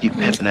 You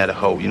pimping at a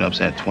hoe, you know what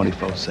I'm saying,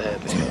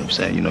 24/7, you know what I'm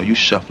saying? You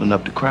shuffling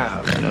up the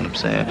crowd, you know what I'm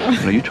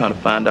saying? You trying to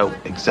find out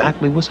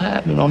exactly what's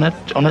happening on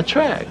that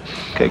track.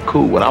 Okay,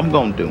 cool. What I'm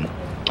going to do,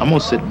 I'm going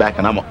to sit back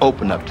and I'm going to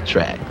open up the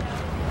track.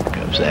 You know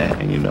what I'm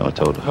saying? And, I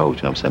told the hoes,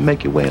 you know what I'm saying,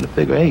 make your way in the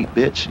figure 8,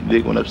 bitch. You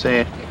dig what I'm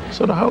saying?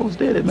 So the hoes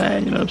did it,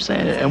 man, you know what I'm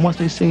saying? And once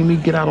they seen me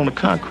get out on the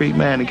concrete,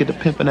 man, and get to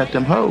pimping at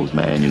them hoes,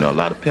 man, a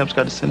lot of pimps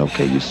got to say,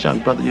 okay, you young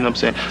brother, you know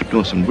what I'm saying,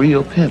 doing some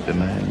real pimping,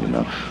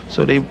 man,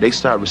 So they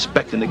start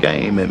respecting the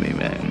game in me,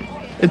 man.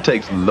 It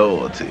takes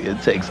loyalty,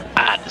 it takes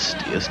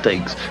honesty, it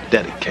takes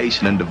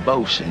dedication and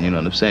devotion, you know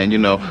what I'm saying?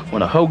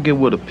 When a hoe get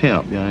with a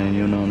pimp, you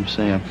know what I'm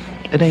saying?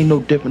 It ain't no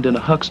different than a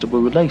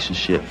Huxtable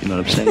relationship, you know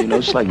what I'm saying?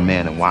 It's like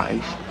man and wife,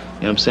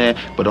 you know what I'm saying?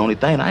 But the only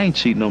thing, I ain't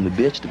cheating on the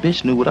bitch. The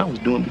bitch knew what I was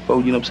doing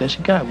before, you know what I'm saying,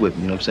 she got with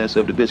me, you know what I'm saying?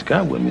 So if the bitch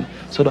got with me,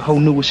 so the hoe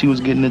knew what she was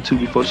getting into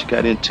before she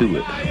got into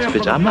it. So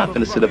bitch, I'm not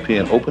finna sit up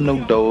here and open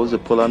no doors or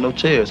pull out no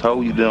chairs,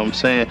 hoe, you know what I'm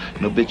saying?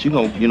 Bitch, you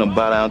gonna,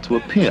 bow down to a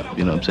pimp,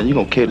 you know what I'm saying? You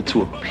gonna cater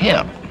to a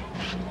pimp.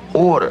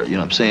 Order, you know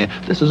what I'm saying?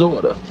 This is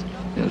order.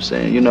 You know what I'm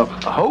saying? A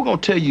hoe gonna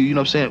tell you, you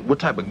know what I'm saying, what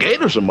type of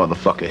gators a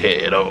motherfucker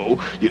had,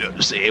 you know what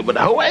I'm saying? But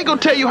the hoe ain't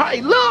gonna tell you how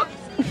he look.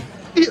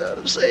 You know what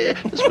I'm saying?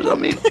 That's what I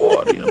mean,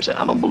 order, you know what I'm saying?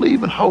 I don't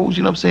believe in hoes,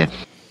 you know what I'm saying?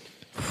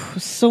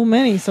 So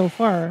many so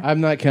far.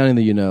 I'm not counting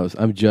the you-knows.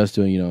 I'm just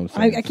doing, you know what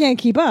I'm saying? I can't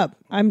keep up.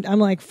 I'm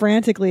like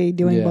frantically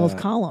doing both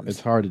columns.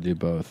 It's hard to do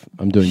both.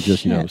 I'm doing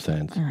just, you know what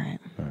I'm saying? All right.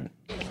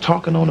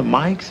 Talking on the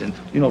mics and,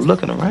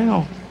 looking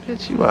around.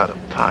 Bitch, you out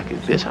of pocket,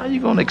 bitch. How you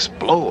gonna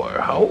explore,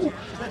 hoe? You know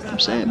what I'm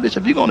saying, bitch,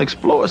 if you gonna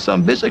explore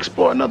something, bitch,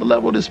 explore another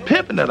level of this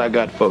pimping that I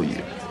got for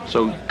you.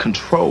 So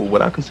control,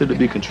 what I consider to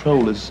be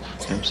control is, you know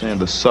what I'm saying,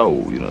 the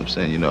soul, you know what I'm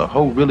saying? A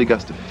hoe really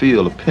got to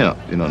feel a pimp,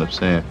 you know what I'm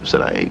saying? I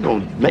said, I ain't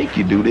gonna make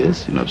you do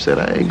this, you know what I'm saying?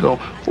 I ain't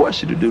gonna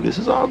force you to do this.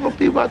 It's all gonna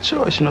be by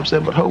choice, you know what I'm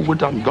saying? But hoe,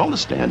 what I'm gonna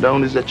stand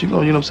on is that you're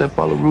gonna, you know what I'm saying,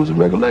 follow rules and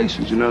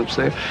regulations, you know what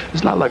I'm saying?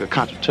 It's not like a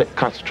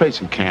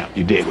concentration camp,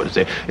 you dig what I'm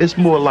saying? It's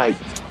more like,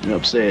 you know what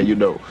I'm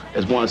saying,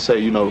 as one say,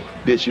 bitch, you know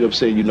what I'm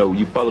saying,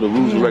 you follow the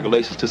rules and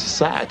regulations to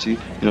society, you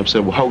know what I'm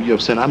saying? Well, hoe, you know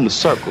what I'm saying, I'm the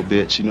circle,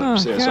 bitch, you know what I'm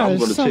saying? God, so I'm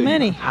gonna so tell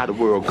many. you how the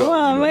world goes.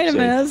 Well, you know wait a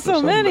minute, there's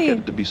so many. Some look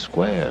at it to be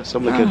square,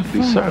 some look at it to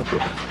be circle, you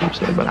know what I'm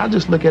saying? But I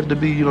just look at it to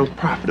be,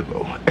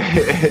 profitable.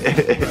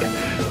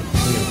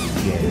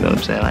 You know what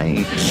I'm saying? I ain't,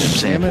 you know what I'm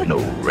saying, no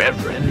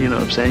reverend, you know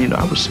what I'm saying?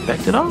 I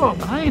respect it all,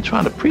 but I ain't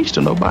trying to preach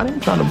to nobody.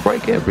 I'm trying to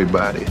break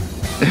everybody.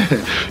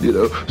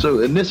 So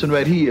and this one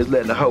right here is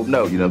letting the hoe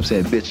know, you know what I'm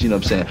saying, bitch, you know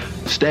what I'm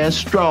saying, stand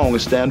strong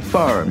and stand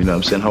firm, you know what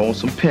I'm saying, hold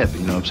some pimp, you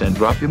know what I'm saying,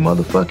 drop your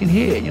motherfucking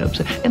head, you know what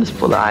I'm saying, and it's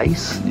full of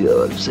ice, you know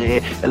what I'm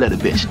saying, and let a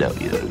bitch know,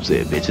 you know what I'm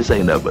saying, bitch, this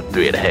ain't nothing but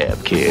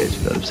 3.5 kids,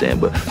 you know what I'm saying,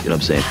 but, you know what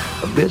I'm saying,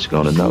 a bitch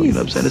gonna know, you know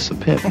what I'm saying, it's a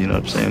pimp, you know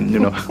what I'm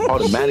saying,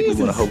 automatically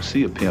when a hoe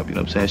see a pimp, you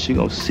know what I'm saying, she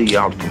gonna see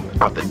out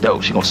the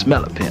door, she gonna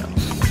smell a pimp.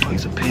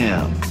 He's a pimp,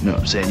 you know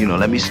what I'm saying?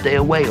 Let me stay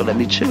away or let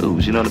me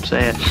choose, you know what I'm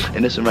saying?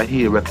 And this one right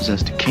here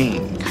represents the king, you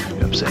know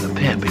what I'm I'm saying, a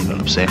pimp, you know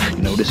what I'm saying?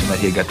 You know, this one right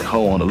here got the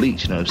hoe on the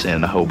leash, you know what I'm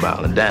saying? The hoe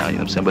bowing down, you know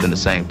what I'm saying? But in the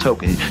same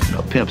token, you know,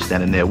 a pimp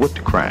standing there with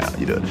the crown,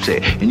 you know what I'm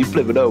saying? And you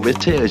flip it over, it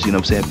tells you know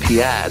what I'm saying,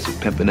 PIs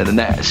are pimping in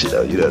the ass, you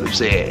know what I'm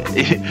saying?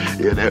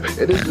 You know,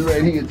 and this is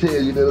right here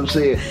tells you know what I'm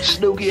saying,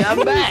 Snooki,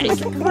 I'm back.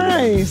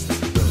 Christ.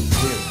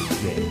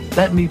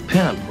 Let me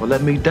pimp or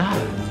let me die.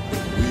 You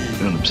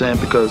know what I'm saying?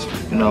 Because,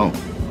 you know,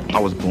 I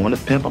was born a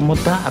pimp, I'm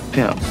gonna die a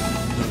pimp.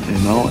 You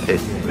know,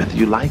 whether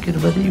you like it or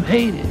whether you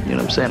hate it. You know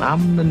what I'm saying?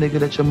 I'm the nigga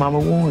that your mama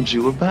warned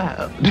you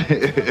about.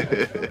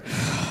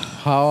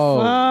 Oh,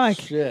 Fuck.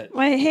 shit.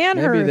 My hand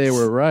hurts. Maybe they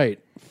were right.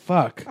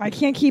 Fuck. I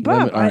can't keep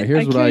up. All right,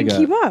 here's what I got.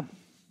 can't keep up.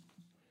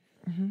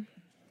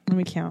 Let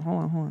me count.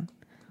 Hold on.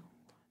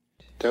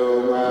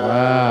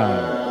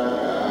 Wow.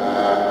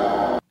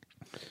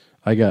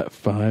 I got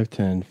 5,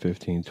 10,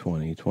 15,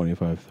 20,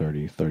 25,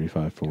 30,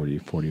 35, 40,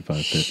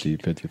 45, 50,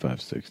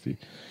 55, 60.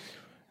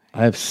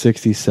 I have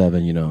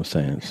 67, you know what I'm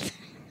saying,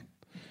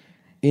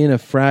 in a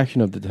fraction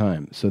of the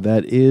time. So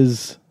that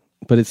is,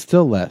 but it's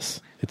still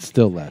less. It's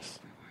still less.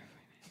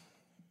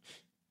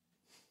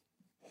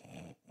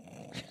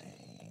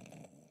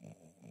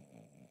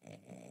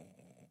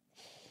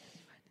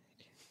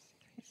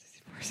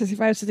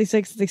 65,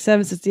 66,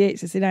 67, 68,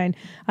 69.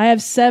 I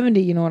have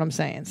 70, you know what I'm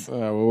saying?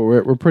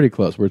 We're pretty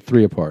close. We're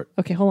 3 apart.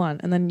 Okay, hold on.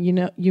 And then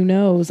you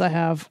knows I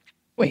have,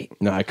 wait.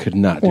 No, I could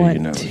not do One, you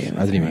knows. two,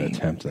 I didn't even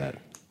attempt that.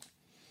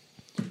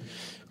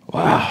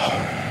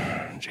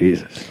 Wow.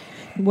 Jesus.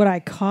 What I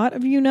caught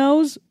of you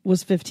knows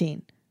was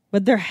 15.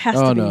 But there has to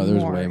be more. Oh, no,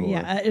 there's way more.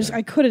 Yeah,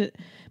 I couldn't.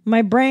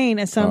 My brain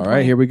at some point. All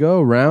right, here we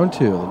go. Round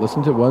 2.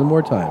 Listen to it one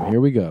more time.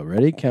 Here we go.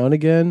 Ready? Count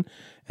again.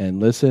 And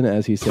listen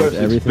as he says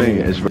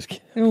everything.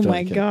 Oh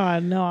my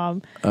God,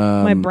 no!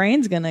 My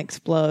brain's gonna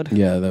explode.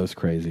 Yeah, that was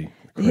crazy.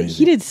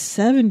 He did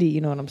 70.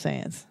 You know what I'm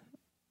saying?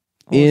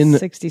 In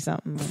 60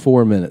 something.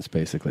 4 minutes,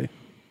 basically.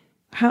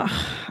 How?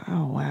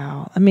 Oh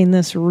wow! I mean,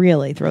 this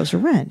really throws a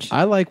wrench.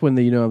 I like when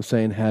the you know what I'm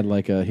saying had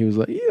like a he was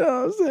like you know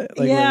what I'm saying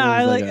like yeah,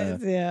 I like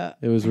it. Yeah,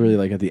 it was really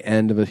like at the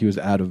end of it he was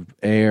out of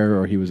air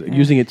or he was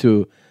using it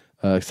to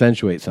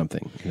accentuate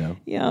something, you know.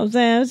 You know what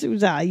I'm saying? You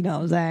know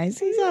what I'm saying?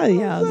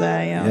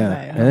 Yeah,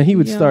 and then he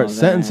would start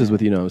sentences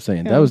with you know what I'm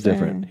saying. That was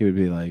different. He would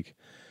be like,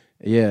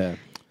 yeah,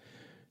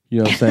 you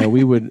know what I'm saying.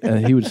 We would,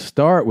 and he would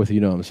start with you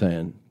know what I'm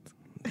saying.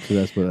 So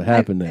that's what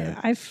happened there.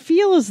 I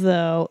feel as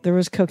though there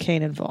was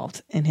cocaine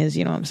involved in his,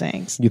 you know what I'm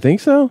saying. You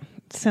think so?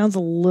 It sounds a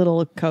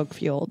little coke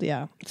fueled,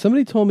 yeah.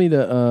 Somebody told me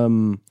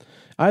to.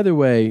 Either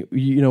way,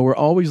 you know, we're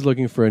always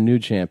looking for a new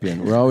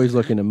champion. We're always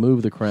looking to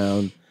move the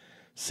crown.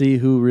 See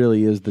who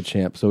really is the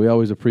champ. So we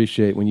always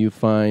appreciate when you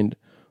find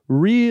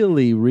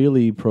really,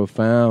 really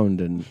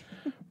profound and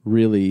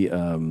really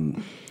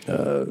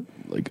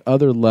like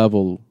other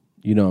level,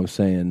 you know what I'm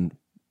saying,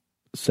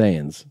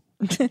 sayings.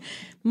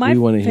 My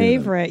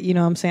favorite, you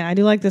know what I'm saying, I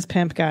do like this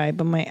pimp guy,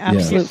 but my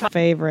absolute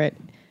favorite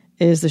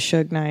is the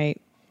Suge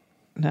Knight.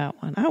 That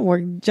one. I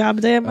worked job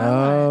day of my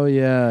life. Oh,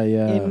 yeah.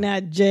 In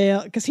that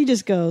jail. Because he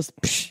just goes,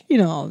 psh, you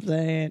know what I'm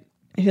saying.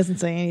 He doesn't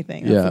say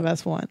anything. That's the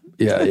best one.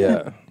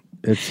 Yeah.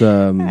 It's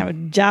I have a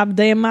job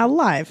day in my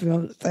life, you know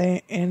what I'm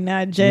saying? In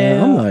that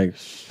jail. Man,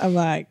 I'm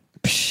like,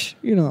 psh,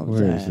 you know what I'm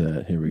saying. Where is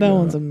that? Here we that go.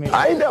 One's amazing.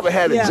 I ain't never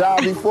had a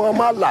job before in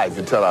my life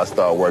until I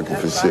started working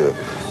for Shell.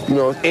 You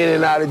know, in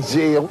and out of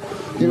jail.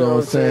 You know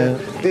what I'm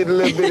saying? Did a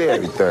little bit of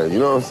everything. You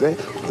know what I'm saying?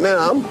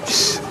 Now I'm,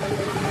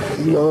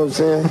 you know what I'm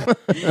saying?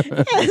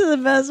 That's the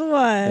best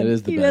one. It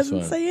is the he best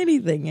one. He doesn't say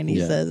anything and he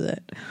says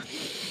it.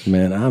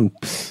 Man, I'm,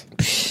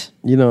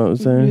 you know what I'm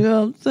saying? You know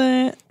what I'm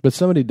saying? But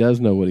somebody does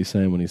know what he's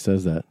saying when he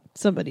says that.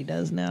 Somebody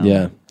does know.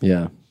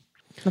 Yeah.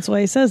 That's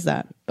why he says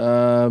that. Do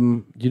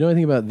you know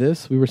anything about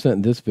this? We were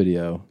sent this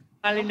video.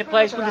 In the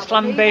place with the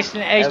slamming bass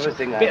and edge,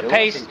 bit of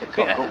pace,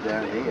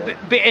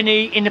 bit of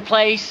knee in the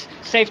place,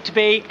 safe to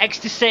be,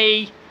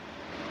 ecstasy,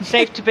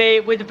 safe to be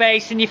with the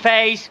bass in your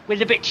face, with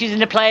the bitches in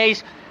the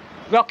place,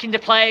 rocking the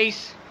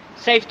place,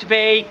 safe to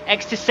be,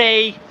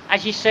 ecstasy,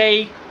 as you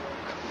see,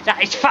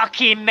 that is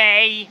fucking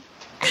me.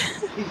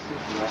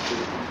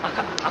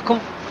 I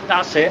couldn't,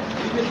 that's it.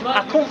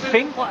 I couldn't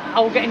think what I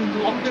was getting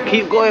locked.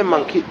 Keep going,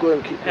 man, keep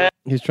going.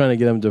 He's trying to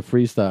get him to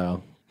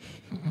freestyle.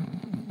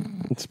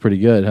 It's pretty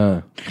good,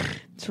 huh?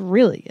 It's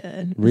really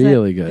good.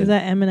 Really good. Is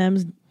that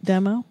Eminem's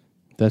demo?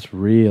 That's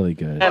really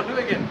good.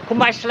 Put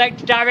my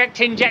select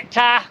direct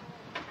injector.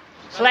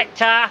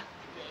 Selector.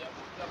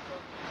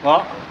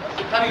 What?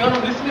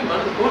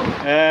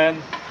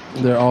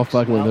 They're all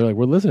fucking with. They're like,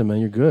 we're listening, man.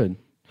 You're good.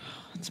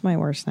 It's my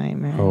worst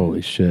nightmare.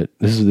 Holy shit!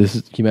 This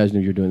is. Can you imagine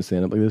if you're doing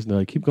stand up like this? And they're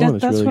like, keep going.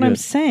 That's really what good. I'm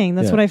saying.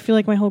 That's what I feel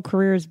like my whole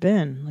career has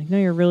been. Like, no,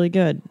 you're really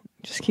good.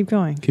 Just keep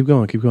going. Keep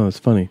going. It's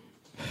funny.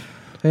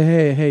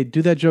 Hey!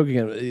 Do that joke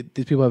again.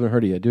 These people haven't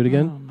heard it yet. Do it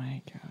again. Oh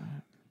my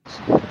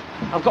god!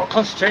 I've got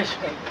concentration.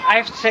 I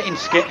have to sit in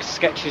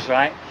sketches,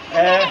 right?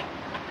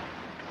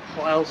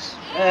 What else?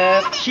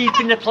 Sheep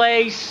in the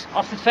place,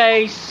 off the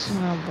face.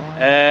 Oh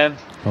boy.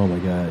 Oh my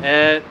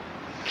god.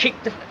 Kick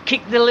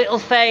the little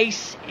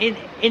face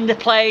in the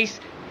place.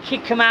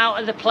 kick them out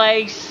of the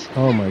place.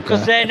 Oh my Because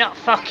God. they're not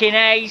fucking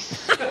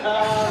ace.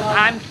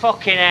 I'm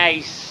fucking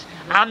ace.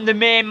 I'm the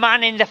main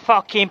man in the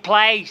fucking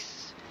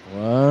place.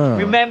 Wow.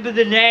 Remember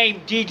the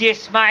name, DJ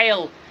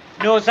Smile.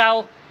 Knows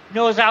how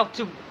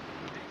to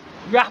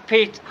wrap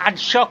it and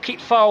shock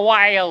it for a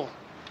while.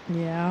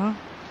 Yeah.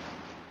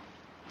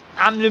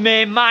 I'm the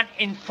main man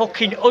in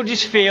fucking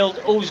Huddersfield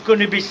who's going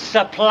to be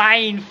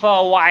supplying for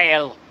a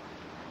while.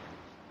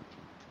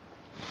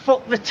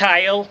 Fuck the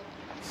tile.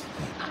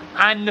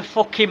 I'm the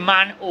fucking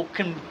man who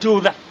can do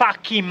the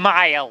fucking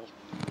mile.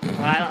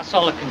 Right, that's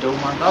all I can do,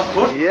 man. That's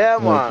good.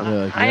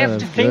 Yeah, I have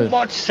to think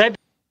what to say.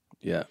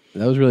 Yeah,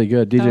 that was really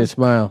good. DJ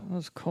Smile. That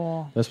was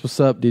cool. That's what's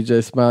up,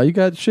 DJ Smile. You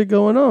got shit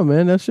going on,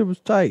 man. That shit was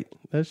tight.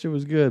 That shit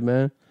was good,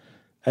 man.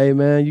 Hey,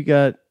 man, you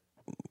got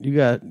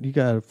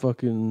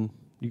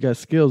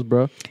skills,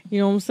 bro. You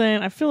know what I'm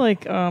saying? I feel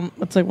like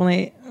it's like when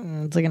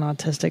it's like an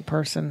autistic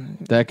person.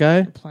 That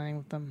guy? Playing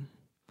with them.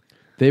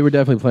 They were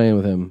definitely playing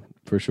with him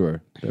for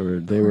sure.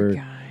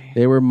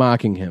 They were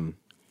mocking him.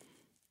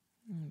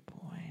 Oh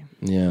boy.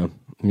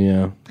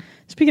 Yeah.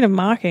 Speaking of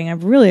mocking, I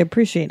really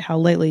appreciate how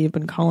lately you've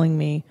been calling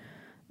me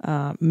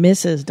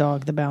Mrs.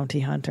 Dog the Bounty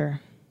Hunter.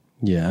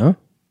 Yeah.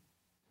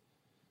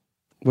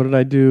 What did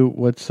I do?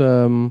 What's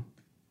wrong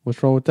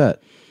with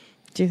that?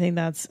 Do you think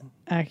that's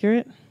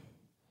accurate?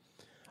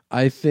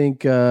 I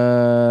think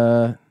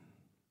that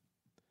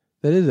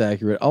is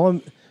accurate.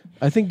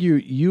 I think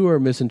you are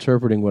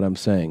misinterpreting what I'm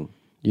saying.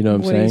 You know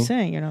what I'm saying? What are you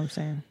saying? You know what I'm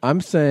saying? I'm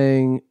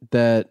saying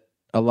that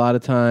a lot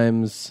of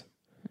times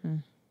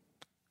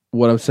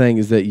what I'm saying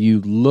is that you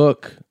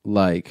look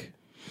like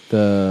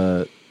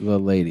the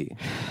lady.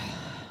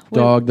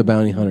 Dog the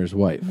Bounty Hunter's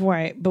wife.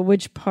 Right, but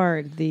which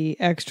part? The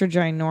extra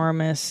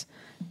ginormous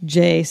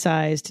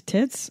J-sized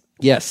tits?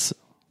 Yes.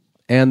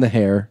 And the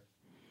hair.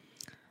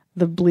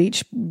 The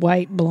bleach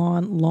white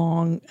blonde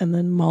long and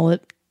then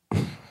mullet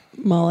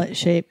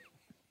shape.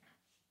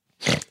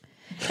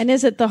 And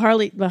is it the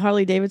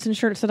Harley Davidson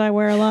shirts that I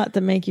wear a lot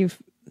that make you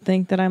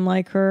think that I'm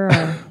like her? Or?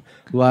 A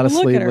lot of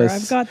Look sleeveless. at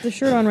her. I've got the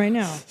shirt on right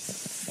now.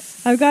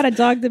 I've got a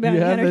Dog the Bounty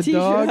You have Hunter the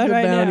t-shirt Dog on the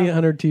right Bounty now.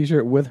 Hunter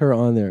t-shirt with her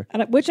on there.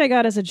 Which I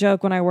got as a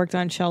joke when I worked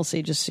on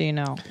Chelsea, just so you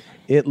know.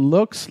 It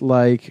looks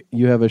like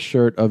you have a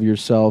shirt of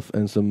yourself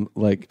and some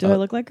like... Do I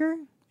look like her?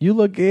 You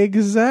look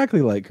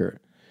exactly like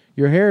her.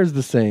 Your hair is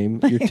the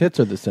same. Your tits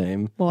are the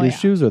same. Well, your yeah.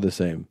 shoes are the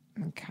same.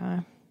 Okay.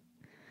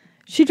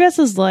 She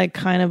dresses like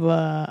kind of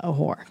a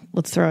whore.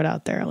 Let's throw it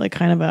out there. Like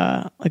kind of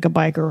a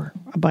biker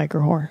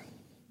whore.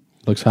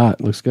 Looks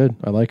hot. Looks good.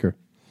 I like her.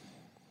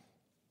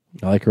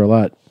 I like her a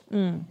lot.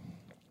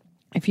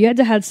 If you had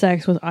to have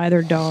sex with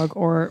either Dog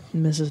or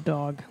Mrs.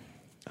 Dog.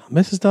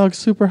 Mrs. Dog's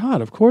super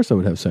hot. Of course I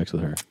would have sex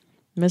with her.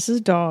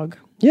 Mrs. Dog.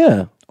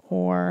 Yeah.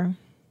 Or,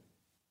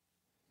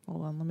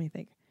 hold on, let me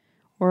think.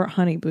 Or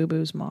Honey Boo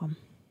Boo's mom.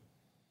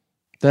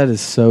 That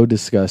is so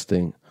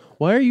disgusting.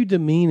 Why are you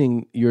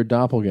demeaning your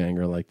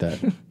doppelganger like that?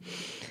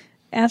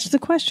 Ask the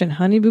question,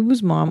 Honey Boo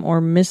Boo's mom or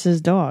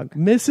Mrs. Dog?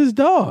 Mrs.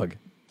 Dog.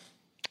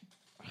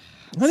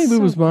 Honey Boo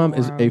Boo's mom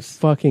is a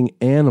fucking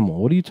animal.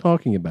 What are you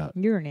talking about?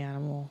 You're an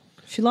animal.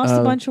 She lost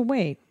a bunch of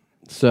weight.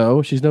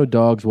 So she's no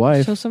dog's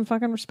wife. Show some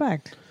fucking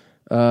respect.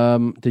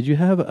 Did you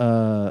have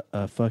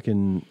a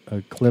fucking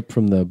clip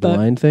from the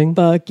blind thing?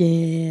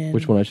 Fucking.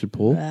 Which one I should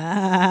pull? Do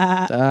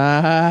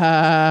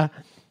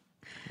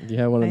you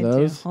have one of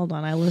those? Hold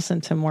on, I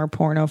listened to more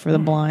porno for the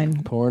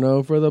blind.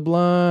 Porno for the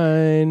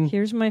blind.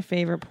 Here's my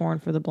favorite porn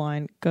for the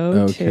blind.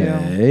 Go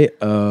to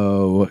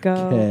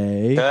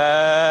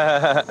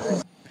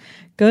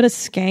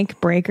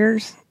Skank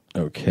Breakers.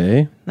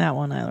 Okay. That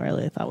one I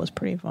really thought was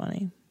pretty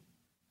funny.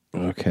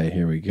 Okay,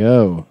 here we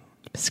go.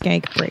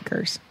 Skank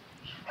Breakers.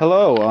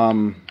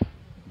 Hello,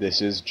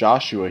 this is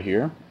Joshua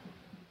here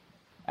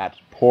at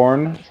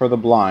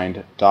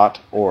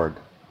pornfortheblind.org.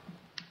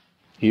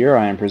 Here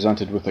I am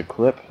presented with a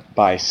clip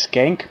by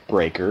Skank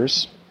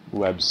Breakers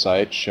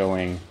website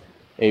showing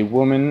a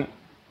woman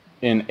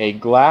in a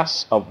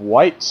glass of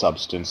white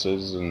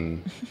substances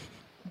and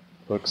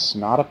looks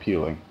not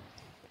appealing.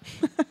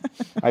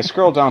 I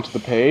scroll down to the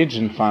page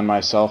and find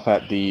myself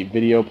at the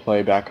video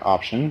playback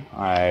option.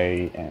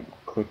 I am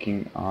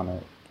clicking on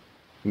it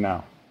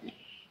now.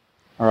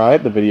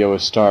 Alright, the video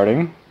is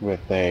starting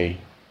with a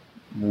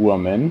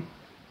woman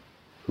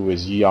who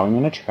is young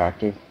and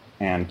attractive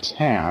and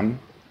tan,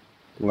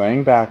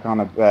 laying back on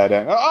a bed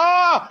and...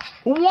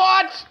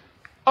 What?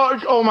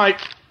 Oh my...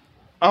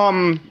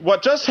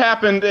 what just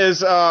happened is,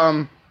 is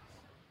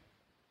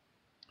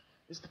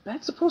the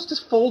bed supposed to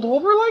fold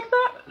over like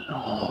that?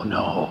 Oh,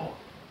 no.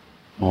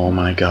 Oh,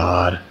 my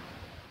God.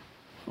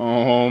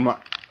 Oh, my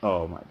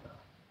God.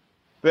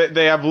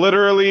 They have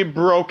literally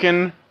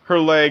broken her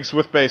legs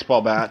with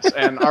baseball bats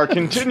and are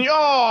Sounds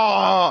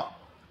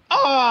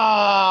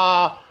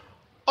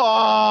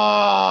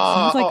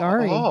like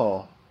Ari.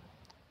 Oh.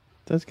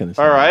 That's gonna.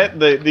 All right.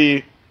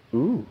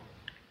 Ooh.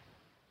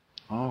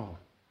 Oh,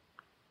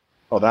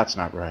 that's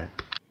not right.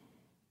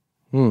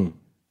 Now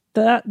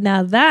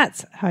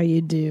that's how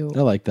you do.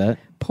 I like that.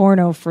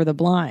 Porno for the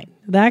blind.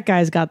 That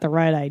guy's got the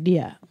right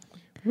idea.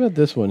 What about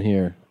this one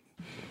here?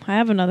 I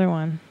have another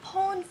one.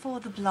 Porn for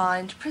the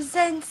Blind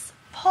presents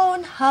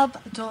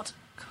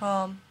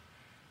Pornhub.com.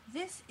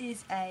 This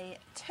is a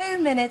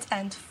 2-minute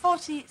and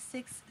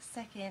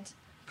 46-second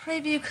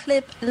preview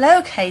clip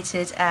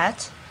located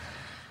at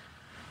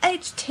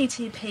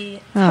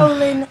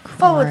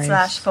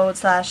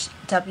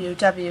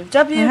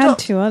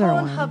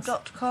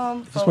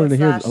http://www.pornhub.com Just wanted to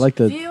hear. I like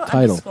the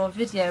title.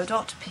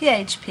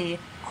 /video.php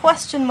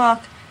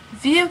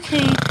view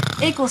key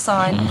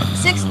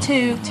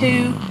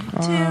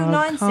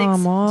 =622-296-204.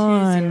 Come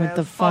on with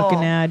the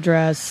fucking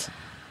address.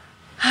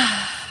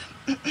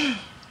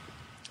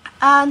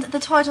 And the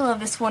title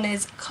of this one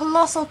is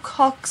Colossal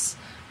Cocks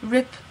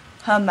Rip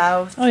Her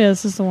Mouth. Oh yeah,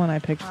 this is the one I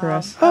picked for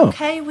us.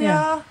 Okay, we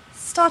are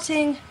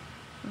starting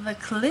the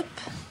clip.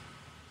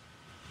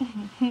 I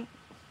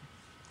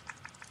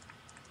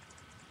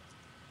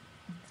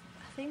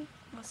think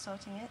we're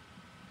starting it.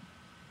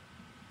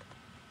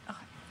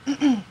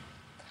 Okay.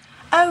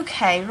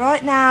 Okay,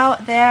 right now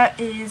there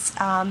is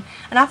an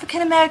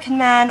African-American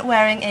man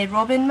wearing a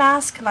Robin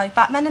mask, like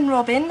Batman and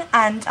Robin,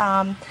 and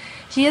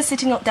he is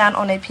sitting down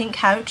on a pink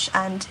couch,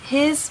 and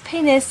his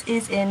penis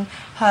is in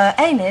her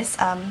anus,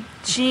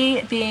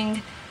 she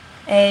being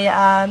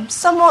a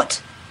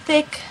somewhat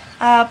thick,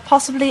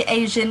 possibly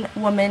Asian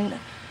woman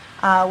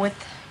with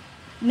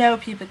no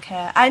pubic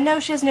hair. I know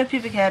she has no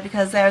pubic hair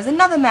because there is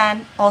another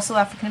man, also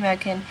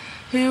African-American,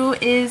 who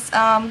is...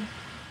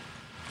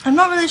 I'm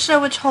not really sure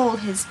which hole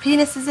his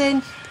penis is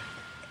in.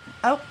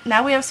 Oh,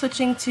 now we are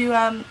switching to,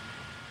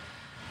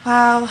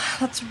 wow,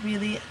 that's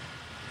really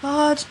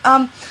large.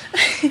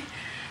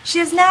 She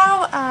is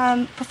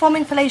now,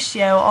 performing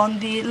fellatio on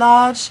the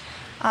large,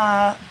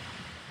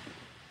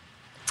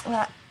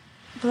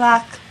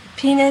 black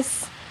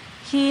penis.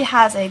 He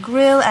has a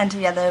grill and a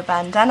yellow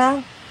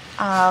bandana.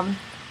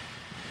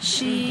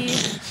 She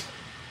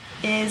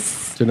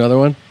is... Another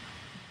one?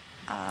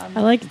 I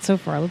like it so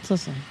far. Let's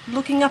listen.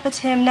 Looking up at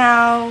him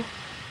now.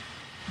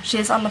 She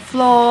is on the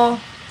floor.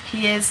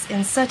 He is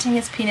inserting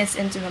his penis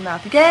into her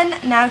mouth again.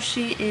 Now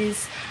she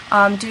is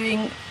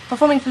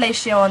performing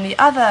fellatio on the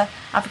other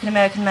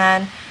African-American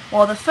man,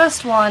 while the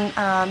first one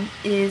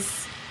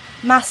is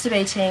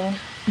masturbating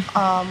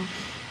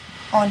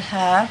on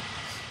her.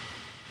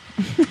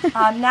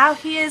 Now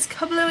he is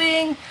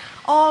kablooing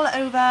all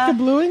over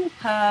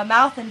her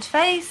mouth and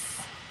face.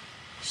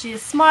 She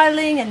is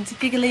smiling and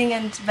giggling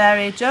and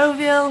very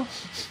jovial.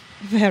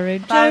 Very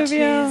about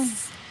jovial.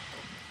 his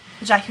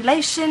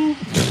ejaculation.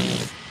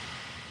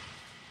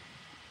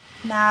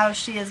 Now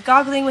she is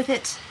gargling with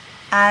it,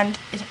 and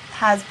it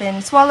has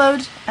been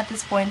swallowed at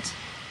this point.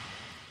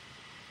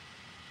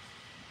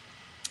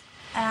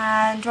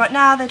 And right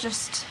now they're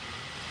just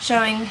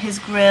showing his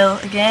grill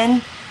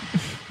again.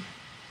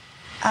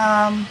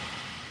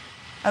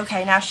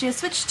 Okay, now she has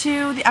switched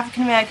to the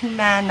African American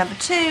man number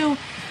 2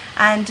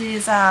 and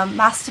is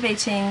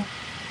masturbating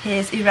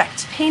his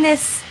erect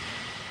penis.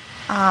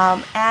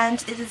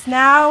 And it is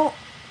now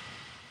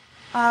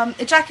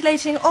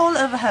ejaculating all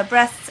over her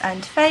breasts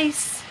and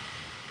face.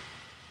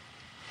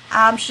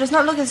 She does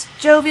not look as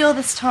jovial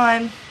this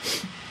time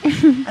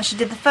as she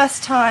did the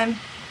first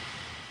time,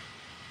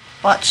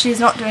 but she's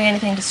not doing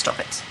anything to stop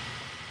it.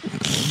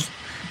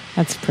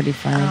 That's pretty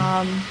funny.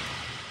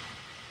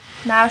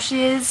 Now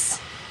she is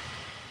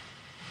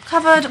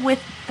covered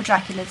with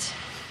ejaculate.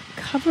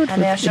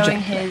 And they are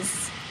showing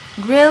his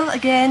grill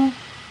again.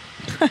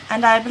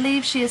 And I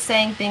believe she is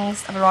saying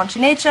things of a raunchy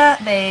nature.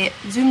 They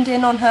zoomed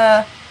in on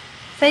her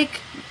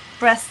fake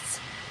breasts.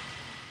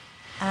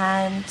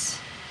 And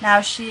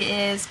now she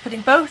is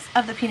putting both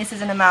of the penises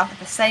in her mouth at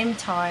the same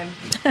time.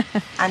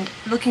 And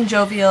looking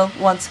jovial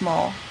once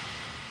more.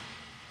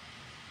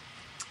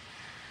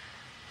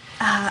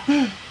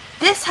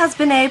 This has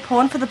been a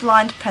Porn for the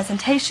Blind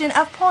presentation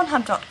of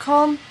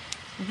Pornhub.com.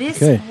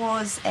 This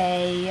was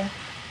a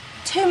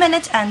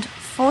 2-minute and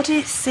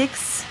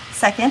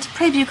 46-second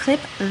preview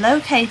clip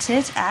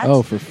located at...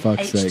 Oh, for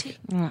fuck's sake.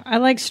 I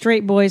like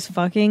straight boys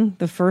fucking.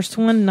 The first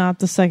one, not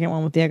the second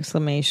one with the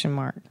exclamation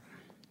mark.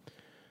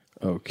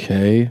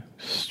 Okay.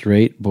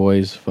 Straight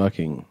boys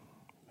fucking.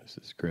 This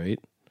is great.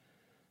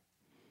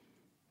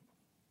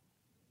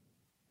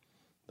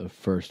 The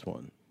first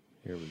one.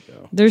 Here we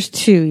go. There's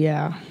 2,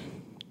 yeah.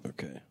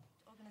 Okay.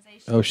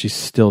 Oh, she's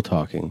still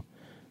talking.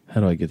 How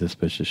do I get this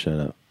bitch to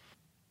shut up?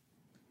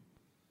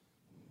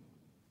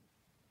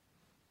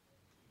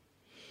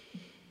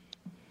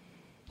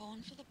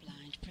 Porn for the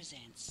Blind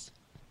presents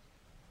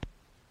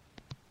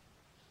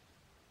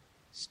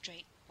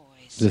Straight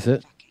Boys. Is this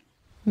it?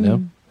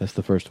 No? That's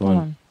the first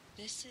one.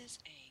 This is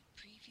a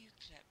preview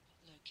clip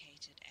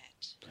located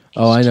at...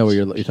 Oh, I know where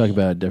you're talking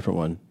about a different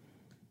one.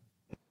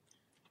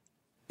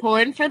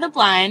 Porn for the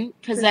Blind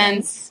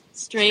presents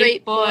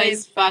Straight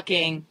Boys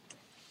Fucking.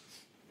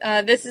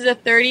 This is a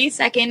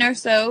 30-second or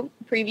so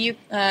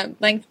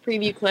length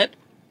preview clip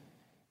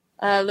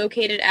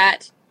located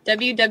at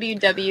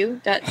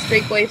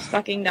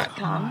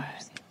www.straightboysfucking.com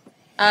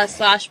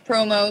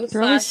 /promo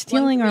They're always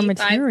stealing our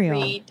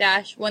material.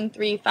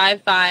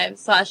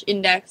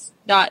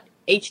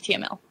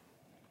 /1355/index.html.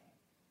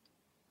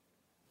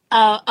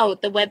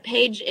 The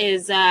webpage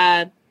is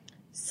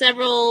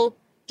several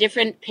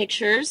different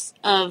pictures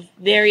of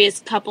various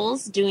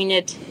couples doing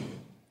it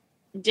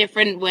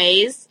different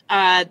ways.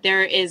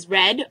 There is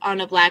red on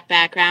a black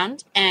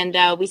background, and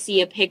we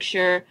see a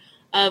picture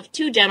of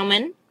two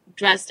gentlemen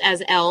dressed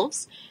as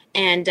elves,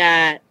 and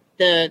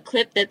the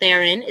clip that they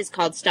are in is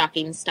called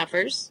Stocking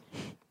Stuffers.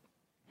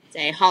 It's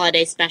a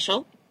holiday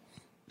special.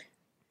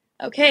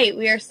 Okay,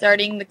 we are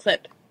starting the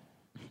clip.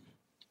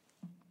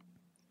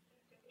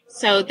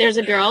 So there's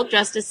a girl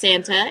dressed as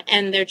Santa,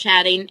 and they're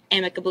chatting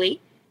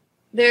amicably.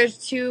 There's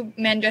two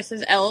men dressed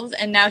as elves,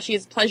 and now she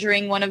is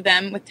pleasuring one of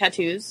them with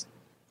tattoos.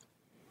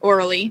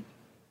 Orally.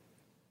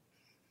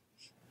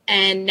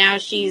 And now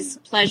she's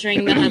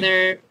pleasuring the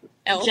other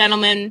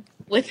gentleman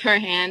with her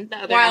hand.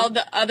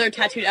 The other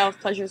tattooed elf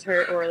pleasures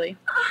her orally.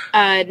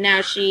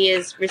 Now she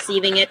is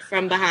receiving it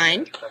from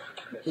behind.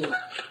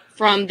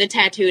 From the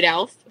tattooed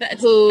elf.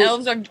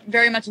 Elves are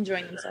very much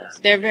enjoying themselves.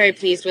 They're very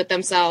pleased with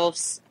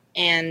themselves.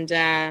 And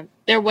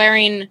they're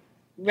wearing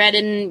red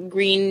and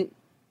green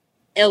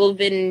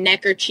elven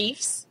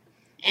neckerchiefs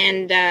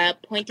and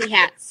pointy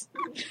hats.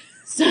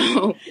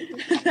 So,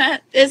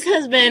 this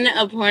has been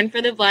a Porn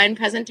for the Blind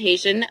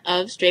presentation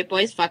of Straight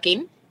Boys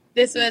Fucking.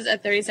 This was a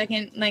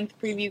 30-second length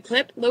preview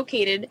clip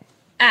located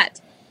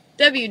at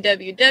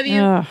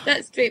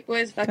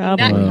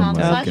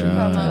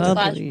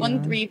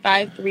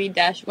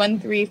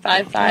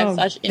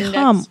www.straightboysfucking.com/promo/1353-1355/index.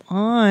 Come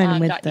on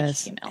with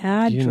this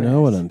address. You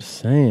know what I'm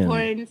saying.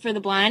 Porn for the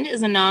Blind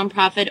is a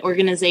non-profit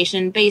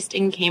organization based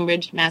in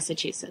Cambridge,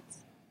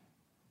 Massachusetts.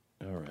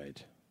 All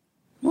right.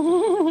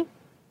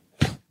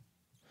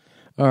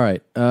 All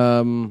right.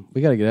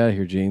 We got to get out of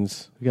here,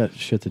 Jeans. We got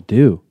shit to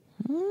do.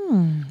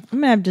 I'm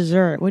going to have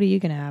dessert. What are you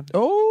going to have?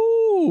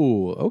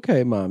 Oh,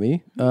 okay,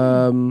 Mommy.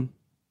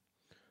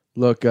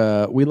 Look,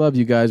 we love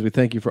you guys. We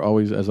thank you for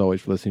always for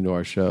listening to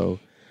our show.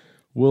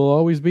 We'll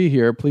always be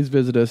here. Please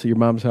visit us at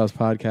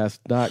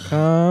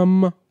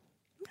yourmomshousepodcast.com. I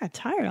got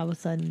tired all of a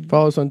sudden.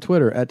 Follow us on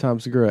Twitter at Tom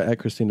Segura, at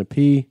Christina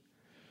P.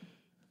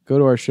 Go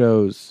to our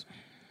shows.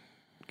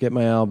 Get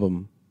my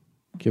album.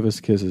 Give us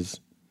kisses.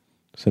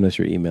 Send us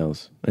your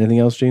emails. Anything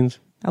else, Jeans?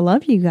 I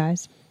love you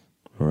guys.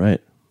 All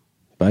right.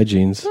 Bye,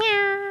 Jeans.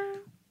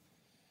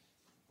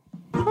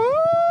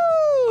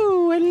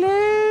 Oh,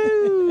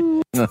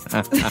 hello.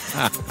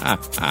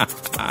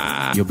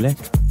 You're black.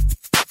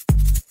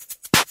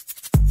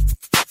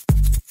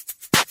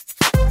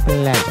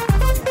 Pleasure.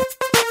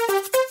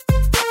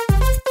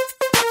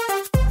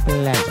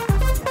 Pleasure.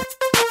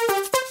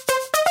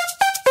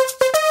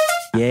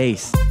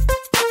 Yes.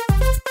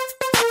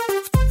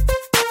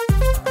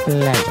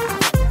 Pleasure.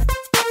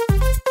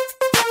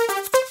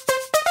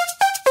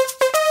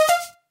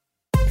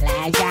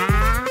 Pleasure.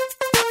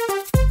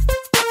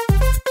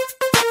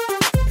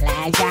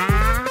 Pleasure.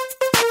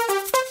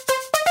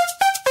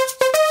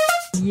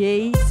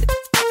 Yes.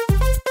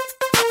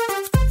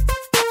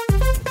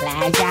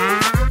 Pleasure.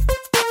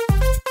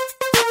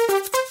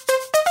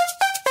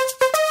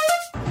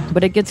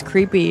 But it gets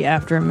creepy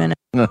after a minute.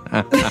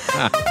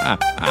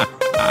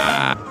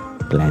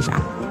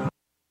 Pleasure.